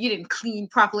you didn't clean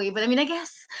properly, but I mean, I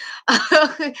guess,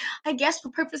 I guess for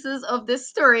purposes of this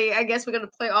story, I guess we're gonna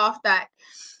play off that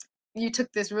you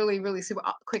took this really really super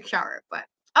quick shower. But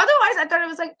otherwise, I thought it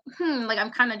was like, like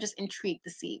I'm kind of just intrigued to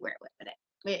see where it went with it.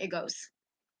 Where it goes.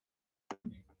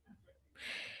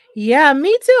 Yeah,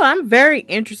 me too. I'm very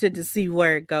interested to see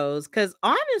where it goes because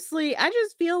honestly, I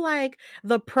just feel like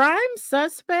the prime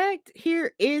suspect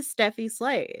here is Steffi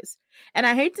Slays. And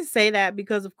I hate to say that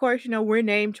because, of course, we're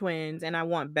named twins and I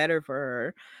want better for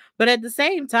her. But at the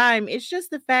same time, it's just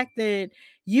the fact that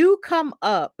you come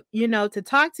up, to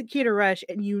talk to Kita Rush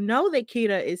and you know that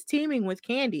Kita is teaming with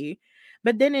Candy.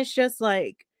 But then it's just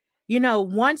like,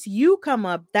 once you come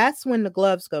up, that's when the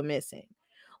gloves go missing.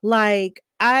 Like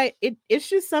it's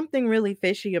just something really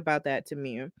fishy about that to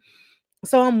me.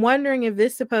 So I'm wondering if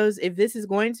this is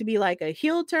going to be like a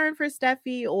heel turn for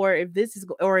Steffi, or if this is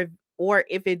or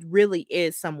if it really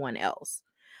is someone else.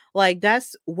 Like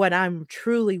that's what I'm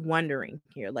truly wondering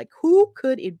here. Like who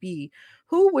could it be?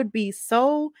 Who would be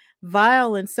so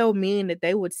vile and so mean that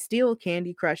they would steal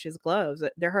Candy Crush's gloves?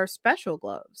 They're her special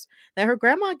gloves that her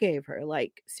grandma gave her.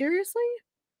 Like seriously?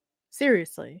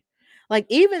 Seriously. Like,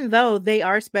 even though they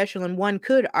are special, and one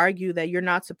could argue that you're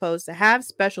not supposed to have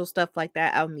special stuff like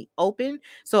that out in the open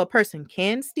so a person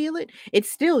can steal it, it's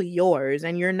still yours.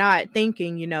 And you're not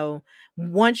thinking,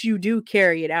 once you do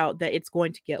carry it out, that it's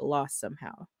going to get lost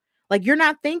somehow. Like, you're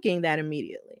not thinking that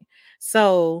immediately.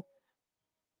 So,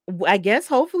 I guess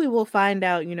hopefully we'll find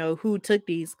out, who took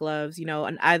these gloves,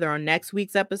 either on next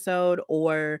week's episode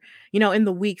or, in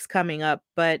the weeks coming up.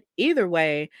 But either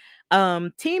way,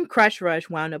 Team Crush Rush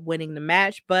wound up winning the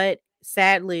match, but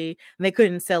sadly they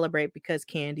couldn't celebrate because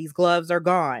Candy's gloves are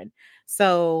gone.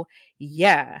 So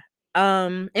yeah.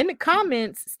 In the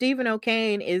comments, Stephen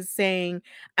O'Kane is saying,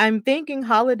 I'm thinking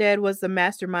Holiday was the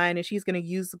mastermind and she's gonna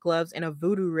use the gloves in a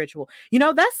voodoo ritual.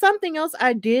 That's something else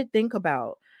I did think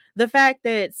about, the fact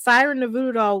that Siren the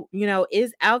Voodoo Doll,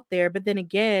 is out there, but then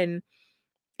again,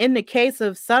 in the case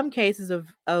of some cases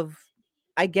of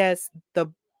I guess the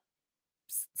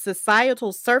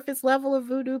societal surface level of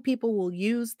voodoo, people will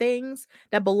use things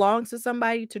that belongs to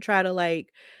somebody to try to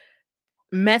like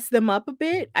mess them up a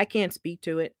bit. I can't speak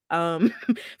to it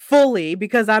fully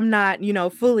because I'm not,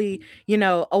 fully,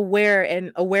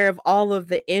 aware of all of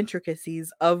the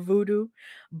intricacies of voodoo,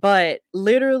 but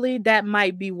literally that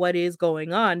might be what is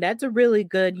going on. That's a really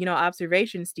good,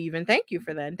 observation, Stephen. Thank you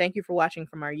for that. And thank you for watching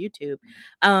from our YouTube.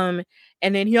 And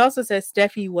then he also says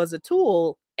Steffi was a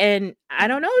tool. And I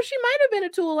don't know, she might have been a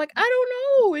tool. Like, I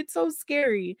don't know. It's so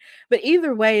scary. But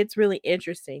either way, it's really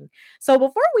interesting. So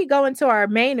before we go into our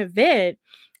main event,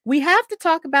 we have to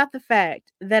talk about the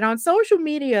fact that on social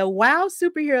media, WoW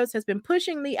Superheroes has been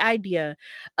pushing the idea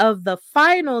of the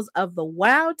finals of the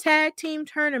WoW Tag Team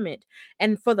Tournament.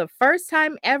 And for the first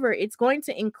time ever, it's going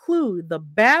to include the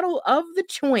Battle of the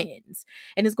Twins.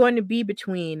 And it's going to be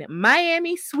between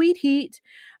Miami Sweet Heat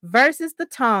versus the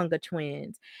Tonga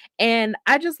Twins. And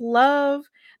I just love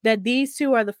that these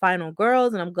two are the final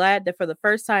girls. And I'm glad that for the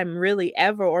first time, really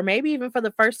ever, or maybe even for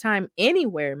the first time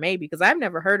anywhere, maybe, because I've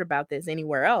never heard about this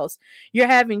anywhere else, you're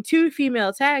having two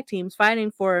female tag teams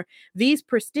fighting for these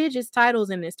prestigious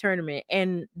titles in this tournament,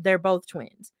 and they're both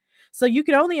twins. So you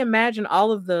can only imagine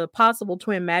all of the possible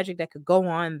twin magic that could go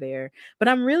on there. But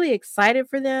I'm really excited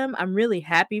for them. I'm really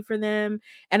happy for them.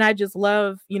 And I just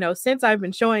love, since I've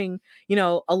been showing,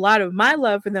 a lot of my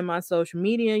love for them on social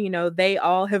media, they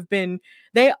all have been,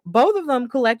 both of them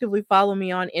collectively follow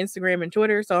me on Instagram and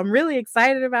Twitter. So I'm really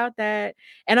excited about that.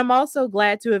 And I'm also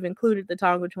glad to have included the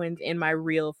Tonga twins in my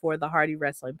reel for the Hardy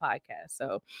Wrestling podcast.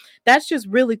 So that's just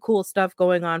really cool stuff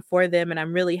going on for them. And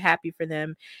I'm really happy for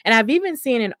them. And I've even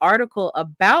seen an article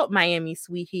about Miami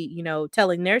Sweet Heat,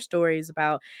 telling their stories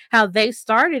about how they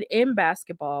started in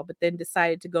basketball, but then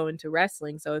decided to go into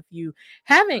wrestling. So if you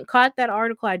haven't caught that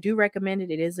article, I do recommend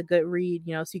it. It is a good read,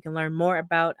 so you can learn more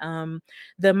about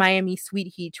the Miami Sweet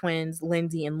Heat twins,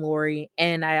 Lindsay and Lori.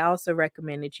 And I also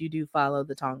recommend that you do follow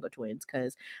the Tonga twins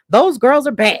because those girls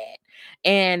are bad.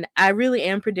 And I really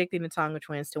am predicting the Tonga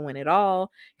twins to win it all.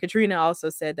 Katrina also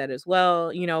said that as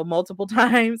well, multiple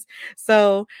times.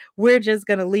 So we're just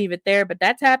going to leave it there. But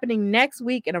that's happening next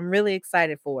week, and I'm really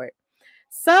excited for it.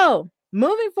 So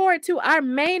moving forward to our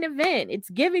main event, it's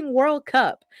Giving World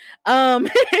Cup. Um,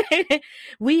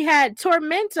 we had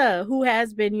Tormenta, who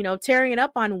has been, tearing it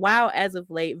up on WoW as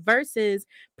of late, versus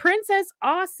Princess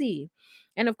Aussie.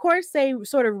 And of course, they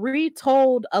sort of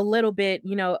retold a little bit,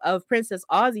 of Princess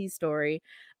Aussie's story,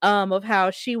 of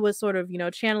how she was sort of,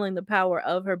 channeling the power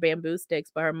of her bamboo sticks,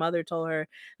 but her mother told her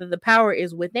that the power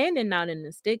is within and not in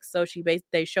the sticks. So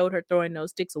they showed her throwing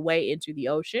those sticks away into the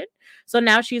ocean. So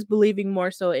now she's believing more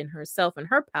so in herself and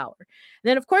her power. And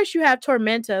then, of course, you have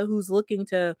Tormenta, who's looking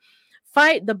to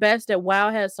fight the best that WoW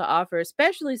has to offer,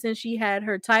 especially since she had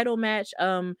her title match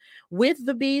with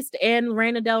the Beast and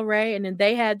Reina Del Rey, and then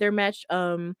they had their match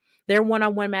their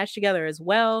one-on-one match together as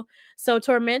well. So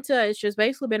Tormenta has just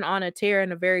basically been on a tear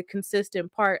and a very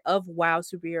consistent part of WoW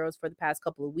superheroes for the past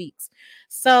couple of weeks.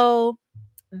 So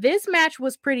this match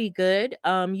was pretty good.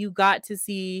 You got to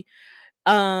see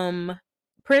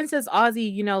Princess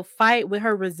Aussie, fight with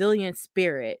her resilient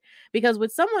spirit. Because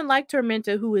with someone like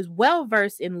Tormenta, who is well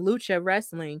versed in lucha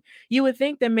wrestling, you would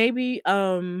think that maybe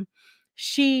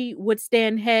she would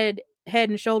stand head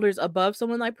and shoulders above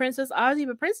someone like Princess Aussie.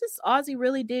 But Princess Aussie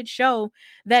really did show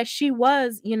that she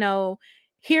was,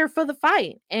 here for the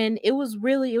fight. And it was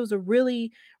a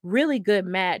really good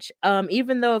match.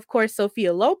 Even though, of course,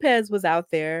 Sophia Lopez was out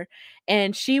there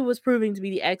and she was proving to be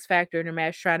the X factor in the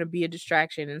match, trying to be a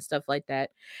distraction and stuff like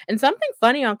that. And something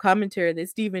funny on commentary that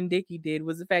Stephen Dickey did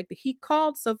was the fact that he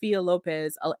called Sophia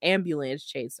Lopez an ambulance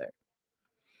chaser.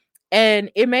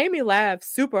 And it made me laugh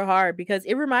super hard because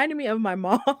it reminded me of my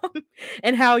mom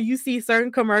and how you see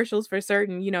certain commercials for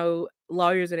certain,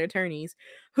 lawyers and attorneys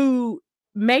who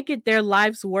make it their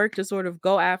life's work to sort of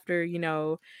go after,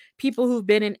 people who've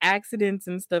been in accidents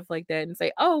and stuff like that and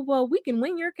say, oh, well, we can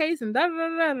win your case and da da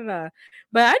da da da.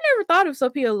 But I never thought of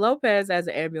Sophia Lopez as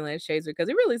an ambulance chaser because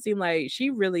it really seemed like she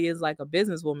really is like a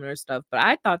businesswoman or stuff. But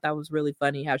I thought that was really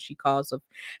funny how he called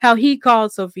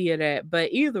Sophia that.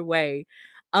 But either way,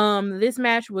 this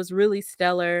match was really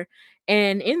stellar.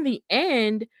 And in the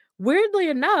end, weirdly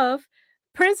enough,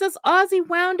 Princess Aussie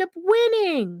wound up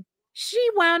winning. She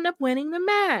wound up winning the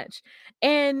match.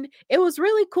 And it was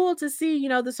really cool to see,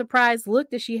 the surprised look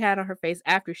that she had on her face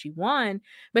after she won.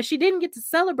 But she didn't get to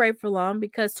celebrate for long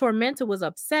because Tormenta was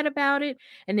upset about it.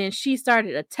 And then she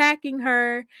started attacking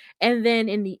her. And then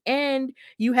in the end,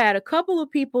 you had a couple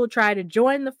of people try to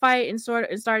join the fight and start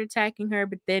attacking her.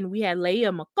 But then we had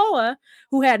Leia Makoa,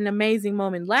 who had an amazing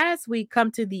moment last week, come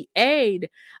to the aid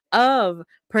of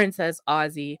Princess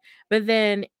Aussie. But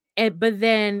then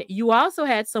you also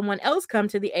had someone else come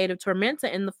to the aid of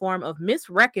Tormenta in the form of Miss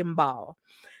Wrecking Ball.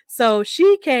 So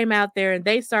she came out there and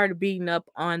they started beating up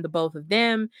on the both of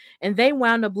them, and they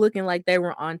wound up looking like they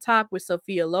were on top with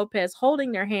Sophia Lopez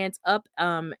holding their hands up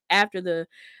after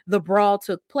the brawl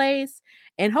took place.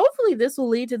 And hopefully this will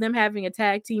lead to them having a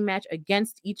tag team match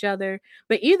against each other.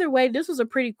 But either way, this was a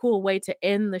pretty cool way to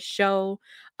end the show.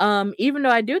 Even though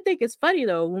I do think it's funny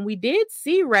though, when we did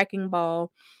see Wrecking Ball,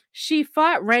 she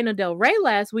fought Reina Del Rey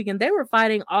last week and they were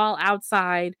fighting all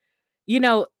outside, in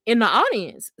the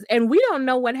audience. And we don't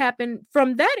know what happened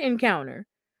from that encounter.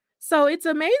 So it's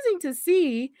amazing to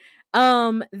see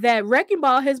that Wrecking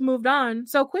Ball has moved on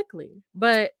so quickly.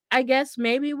 But I guess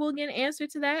maybe we'll get an answer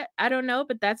to that. I don't know,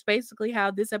 but that's basically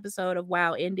how this episode of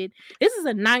WoW ended. This is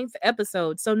the 9th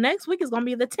episode. So next week is going to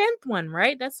be the 10th one,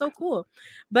 right? That's so cool.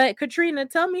 But Katrina,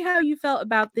 tell me how you felt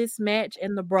about this match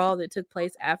and the brawl that took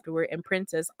place afterward and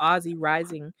Princess Aussie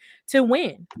rising to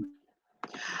win.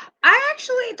 I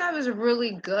actually thought it was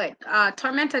really good.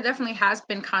 Tormenta definitely has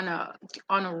been kind of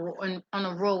on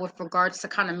a roll with regards to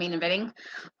kind of main eventing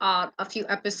a few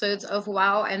episodes of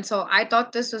WoW, and so I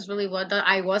thought this was really well done.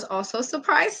 I was also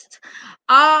surprised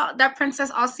that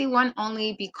Princess Aussie won,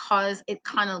 only because it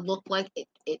kind of looked like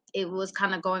it was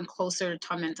kind of going closer to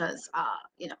Tormenta's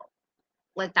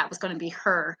like that was going to be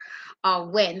her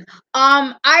win.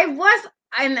 I was,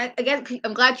 and again,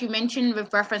 I'm glad you mentioned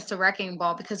with reference to Wrecking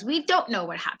Ball, because we don't know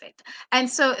what happened, and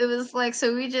so it was like,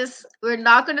 so we're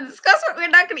not going to discuss it. We're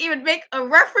not going to even make a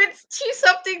reference to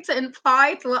something to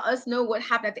imply to let us know what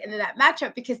happened at the end of that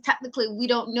matchup, because technically we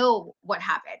don't know what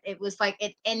happened. It was like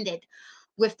it ended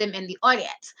with them in the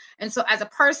audience. And so as a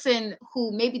person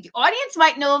who maybe the audience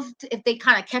might know if they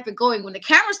kind of kept it going when the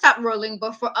camera stopped rolling,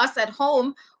 but for us at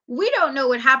home, we don't know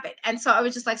what happened. And so I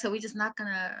was just like, so we just not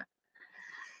gonna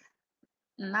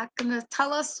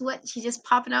tell us what she just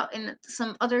popping out in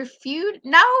some other feud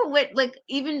now with, like,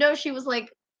 even though she was like,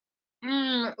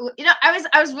 I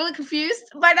was really confused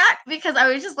by that, because I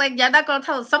was just like, yeah, not gonna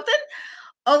tell us something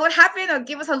or what happened, or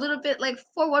give us a little bit like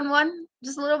 411,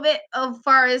 just a little bit of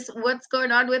far as what's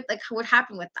going on with, like, what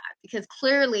happened with that, because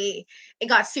clearly it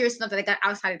got serious enough that it got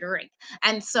outside of the ring.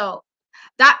 And so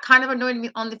that kind of annoyed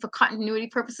me, only for continuity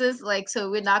purposes. Like,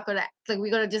 so we're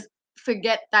gonna just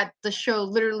forget that the show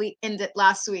literally ended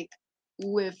last week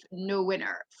with no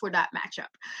winner for that matchup.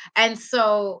 And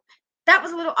so that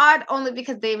was a little odd, only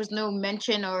because there was no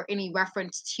mention or any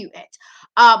reference to it.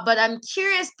 But I'm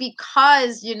curious,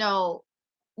 because in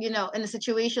a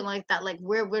situation like that, like,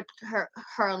 where would her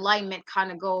alignment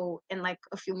kind of go in like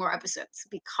a few more episodes,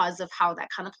 because of how that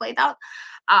kind of played out.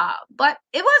 But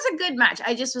it was a good match.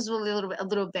 I just was really a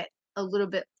little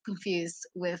bit confused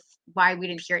with why we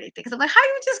didn't hear anything, because I'm like, how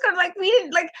you just gonna, like, we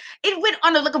didn't, like, it went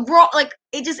on a, like, a brawl, like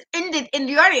it just ended in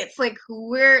the audience, like, who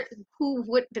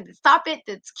what did it stop it?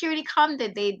 Did security come?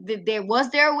 Was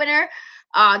there a winner?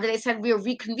 Then they said we'll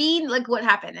reconvene. Like, what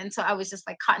happened? And so I was just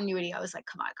like, continuity. I was like,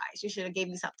 come on, guys, you should have gave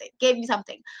me something. Gave me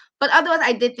something. But otherwise,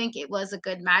 I did think it was a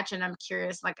good match, and I'm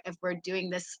curious, like, if we're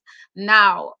doing this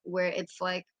now, where it's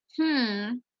like,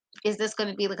 is this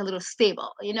going to be like a little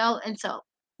stable, And so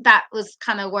that was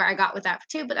kind of where I got with that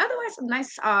too. But otherwise, a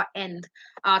nice end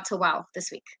to WoW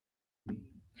this week.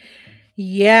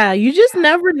 Yeah, you just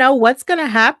never know what's gonna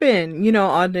happen,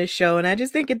 on this show, and I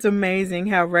just think it's amazing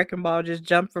how Wrecking Ball just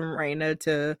jumped from Reina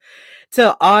to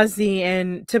Ozzy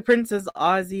and to Princess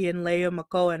Ozzy and Leia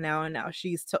McCoy now, and now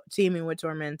she's teaming with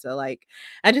Tormenta. Like,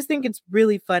 I just think it's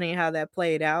really funny how that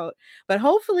played out. But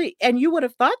hopefully, and you would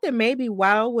have thought that maybe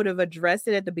WoW would have addressed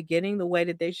it at the beginning the way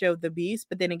that they showed the Beast,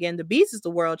 but then again, the Beast is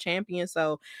the world champion,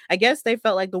 so I guess they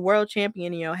felt like the world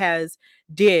champion, has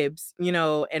dibs,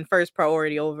 and first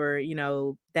priority over,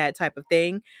 that type of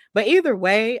thing. But either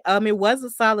way, it was a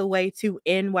solid way to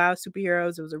end WoW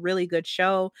Superheroes. It was a really good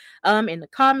show. In the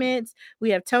comments,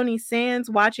 we have Tony Sands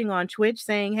watching on Twitch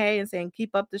saying hey and saying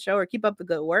keep up the show or keep up the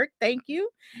good work. Thank you.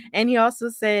 And he also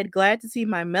said, glad to see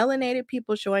my melanated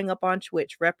people showing up on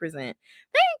Twitch. Represent.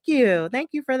 Thank you. Thank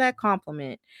you for that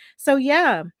compliment. So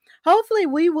yeah, hopefully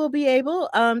we will be able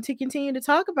to continue to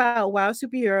talk about WoW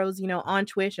Superheroes, on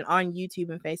Twitch and on YouTube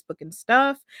and Facebook and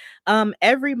stuff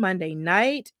every Monday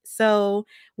night. So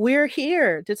we're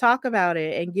here to talk about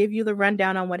it and give you the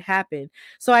rundown on what happened.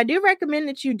 So I do recommend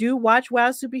that you do watch WoW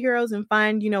Superheroes and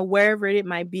find, wherever it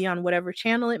might be on whatever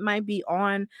channel it might be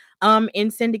on in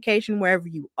syndication wherever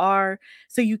you are,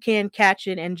 so you can catch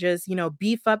it and just,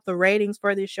 beef up the ratings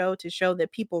for this show to show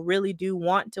that people really do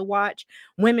want to watch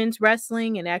women's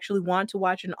wrestling and actually want to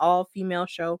watch an all-female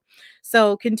show.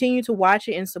 So continue to watch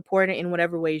it and support it in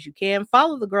whatever ways you can.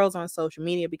 Follow the girls on social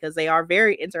media because they are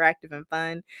very interactive and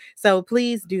fun. So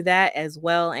please do that as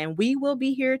well. And we will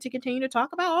be here to continue to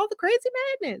talk about all the crazy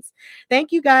madness.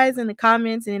 Thank you guys in the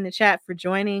comments and in the chat for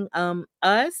joining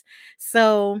us.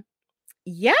 So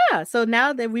yeah, so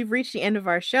now that we've reached the end of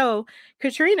our show,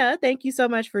 Katrina, thank you so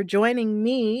much for joining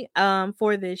me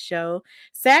for this show.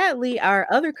 Sadly, our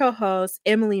other co-host,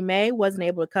 Emily May, wasn't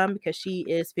able to come because she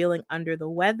is feeling under the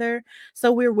weather.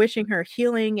 So we're wishing her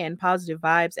healing and positive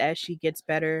vibes as she gets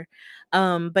better.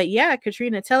 But yeah,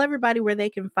 Katrina, tell everybody where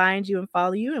they can find you and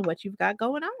follow you and what you've got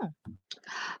going on.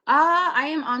 I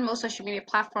am on most social media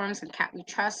platforms and Cat We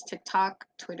Trust, TikTok,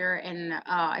 Twitter, and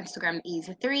Instagram,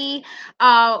 Easy3.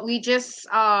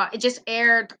 It just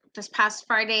aired this past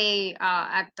Friday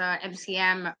at the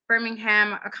MCM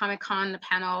Birmingham Comic Con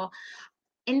panel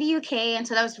in the UK, and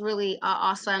so that was really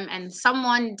awesome. And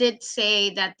someone did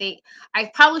say that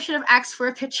I probably should have asked for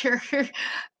a picture,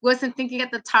 wasn't thinking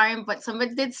at the time, but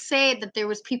somebody did say that there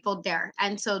was people there,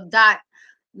 and so that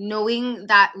knowing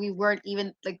that we weren't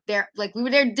even like there, like we were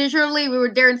there digitally, we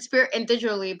were there in spirit and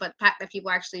digitally, but the fact that people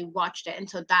actually watched it, and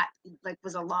so that like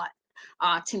was a lot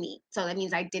to me. So that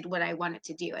means I did what I wanted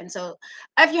to do. And so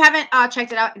if you haven't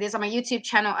checked it out, it is on my YouTube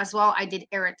channel as well. I did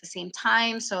air at the same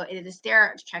time, so it is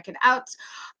there. Check it out.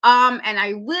 And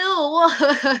I will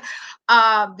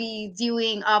be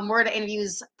doing more of the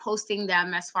interviews, posting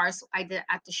them as far as I did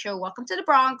at the show Welcome to the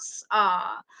Bronx.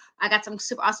 I got some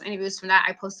super awesome interviews from that.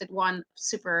 I posted one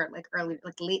super like early,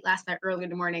 like late last night, early in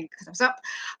the morning because I was up.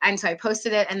 And so I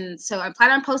posted it. And so I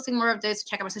plan on posting more of those.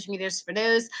 Check out my social medias for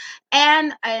those.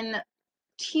 And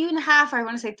 2.5, I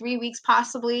want to say 3 weeks,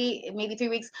 possibly, maybe 3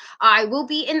 weeks. I will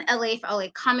be in LA for LA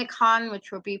Comic Con,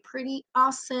 which will be pretty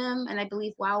awesome. And I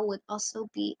believe WoW would also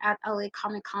be at LA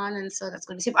Comic Con. And so that's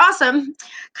going to be super awesome.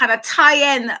 Kind of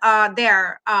tie in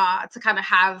there to kind of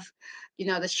have, you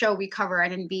know, the show we cover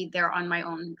and then be there on my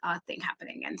own thing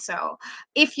happening. And so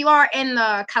if you are in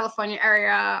the California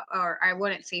area, or I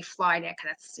wouldn't say Florida, because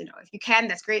that's, you know, if you can,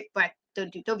 that's great, but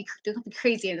don't be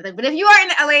crazy. But if you are in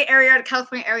the LA area, the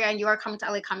California area, and you are coming to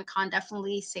LA Comic Con,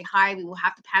 definitely say hi. We will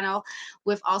have the panel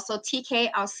with also TK,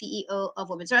 our CEO of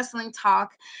Women's Wrestling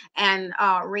Talk, and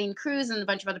Rain Cruz and a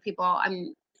bunch of other people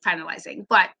I'm finalizing.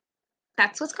 But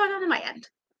that's what's going on my end.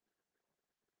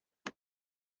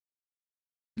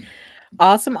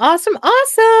 Awesome.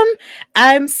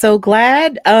 I'm so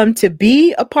glad to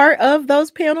be a part of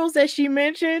those panels that she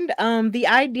mentioned. The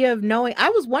idea of knowing, I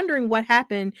was wondering what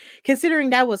happened, considering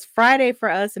that was Friday for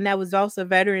us and that was also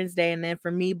Veterans Day, and then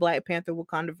for me, Black Panther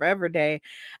Wakanda Forever Day.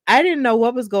 I didn't know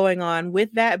what was going on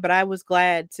with that, but I was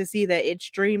glad to see that it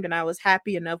streamed, and I was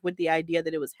happy enough with the idea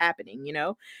that it was happening, you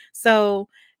know? So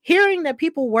hearing that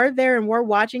people were there and were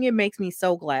watching it makes me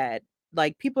so glad.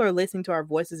 Like, people are listening to our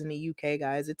voices in the UK,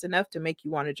 guys. It's enough to make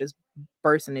you want to just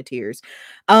burst into tears.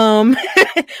 But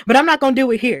I'm not gonna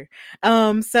do it here.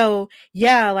 So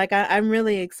yeah, like I'm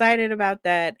really excited about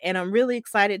that, and I'm really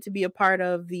excited to be a part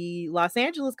of the Los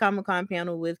Angeles Comic-Con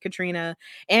panel with Katrina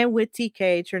and with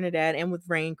TK Trinidad and with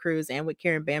Rain Cruz and with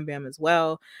Karen Bam Bam as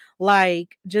well.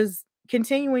 Like, just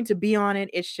continuing to be on it,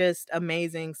 it's just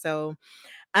amazing. So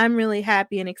I'm really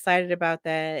happy and excited about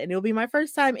that. And it'll be my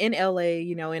first time in LA,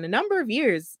 you know, in a number of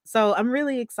years. So I'm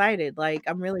really excited. Like,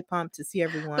 I'm really pumped to see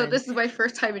everyone. So this is my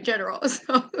first time in general.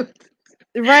 So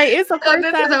right. It's a first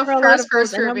this time is a for a lot of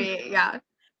first folks. for me. Yeah.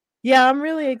 Yeah, I'm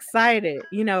really excited,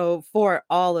 you know, for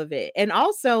all of it. And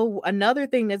also, another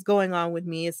thing that's going on with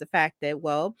me is the fact that,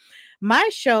 well, my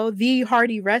show, the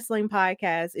Hardy Wrestling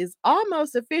Podcast, is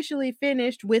almost officially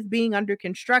finished with being under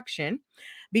construction,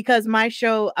 because my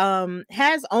show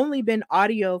has only been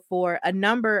audio for a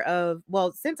number of,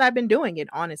 well, since I've been doing it,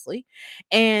 honestly.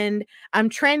 And I'm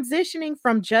transitioning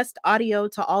from just audio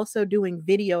to also doing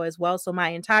video as well. So my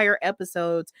entire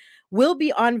episodes will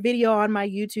be on video on my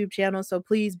YouTube channel. So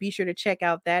please be sure to check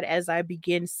out that as I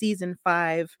begin season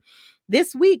 5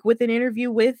 this week with an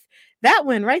interview with that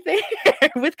one right there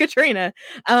with Katrina.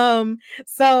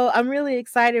 So I'm really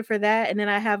excited for that. And then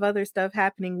I have other stuff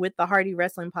happening with the Hardy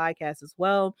Wrestling Podcast as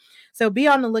well. So be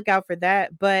on the lookout for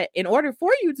that. But in order for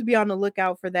you to be on the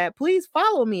lookout for that, please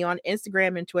follow me on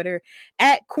Instagram and Twitter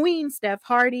at Queen Steph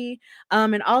Hardy.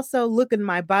 And also look in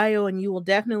my bio and you will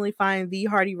definitely find the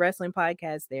Hardy Wrestling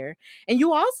Podcast there. And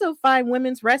you also find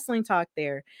Women's Wrestling Talk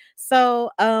there. So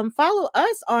follow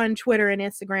us on Twitter and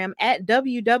Instagram at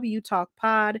WW Talk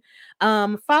Pod.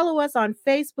 Follow us on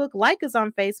Facebook, like us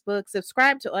on Facebook,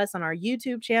 subscribe to us on our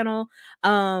YouTube channel,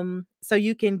 so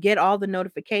you can get all the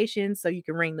notifications, so you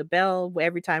can ring the bell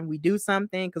every time we do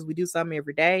something, because we do something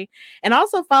every day. And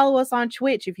also follow us on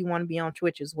Twitch if you want to be on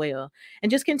Twitch as well. And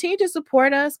just continue to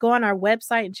support us. Go on our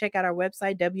website and check out our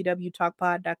website,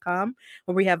 www.talkpod.com,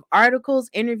 where we have articles,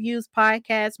 interviews,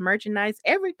 podcasts, merchandise,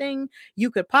 everything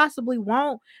you could possibly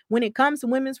want when it comes to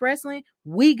women's wrestling.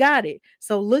 We got it.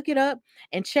 So look it up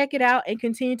and check it out and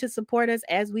continue to support us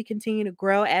as we continue to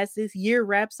grow, as this year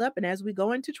wraps up and as we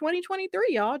go into 2023,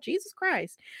 y'all. Jesus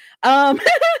Christ.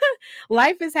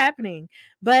 Life is happening.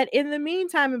 But in the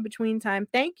meantime, in between time,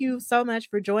 thank you so much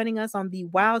for joining us on the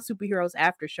Wow Superheroes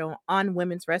After Show on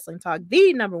Women's Wrestling Talk,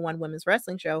 the #1 women's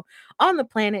wrestling show on the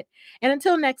planet. And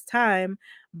until next time,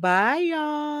 bye,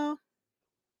 y'all.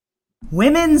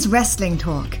 Women's Wrestling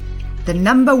Talk, the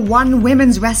 #1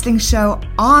 women's wrestling show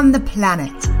on the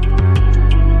planet.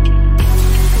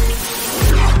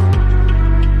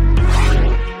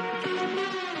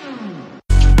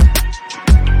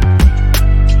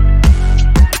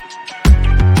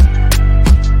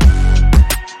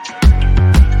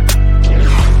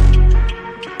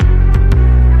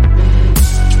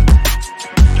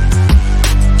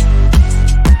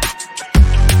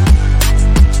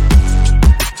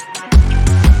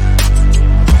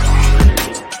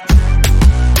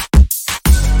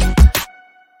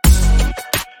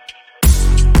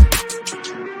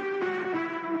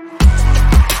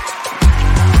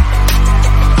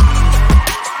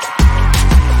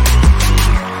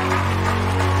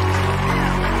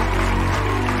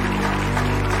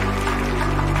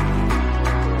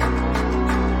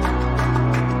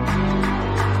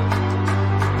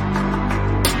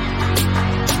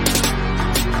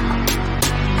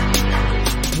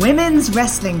 Women's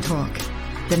Wrestling Talk,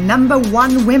 the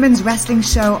 #1 women's wrestling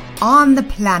show on the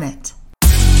planet.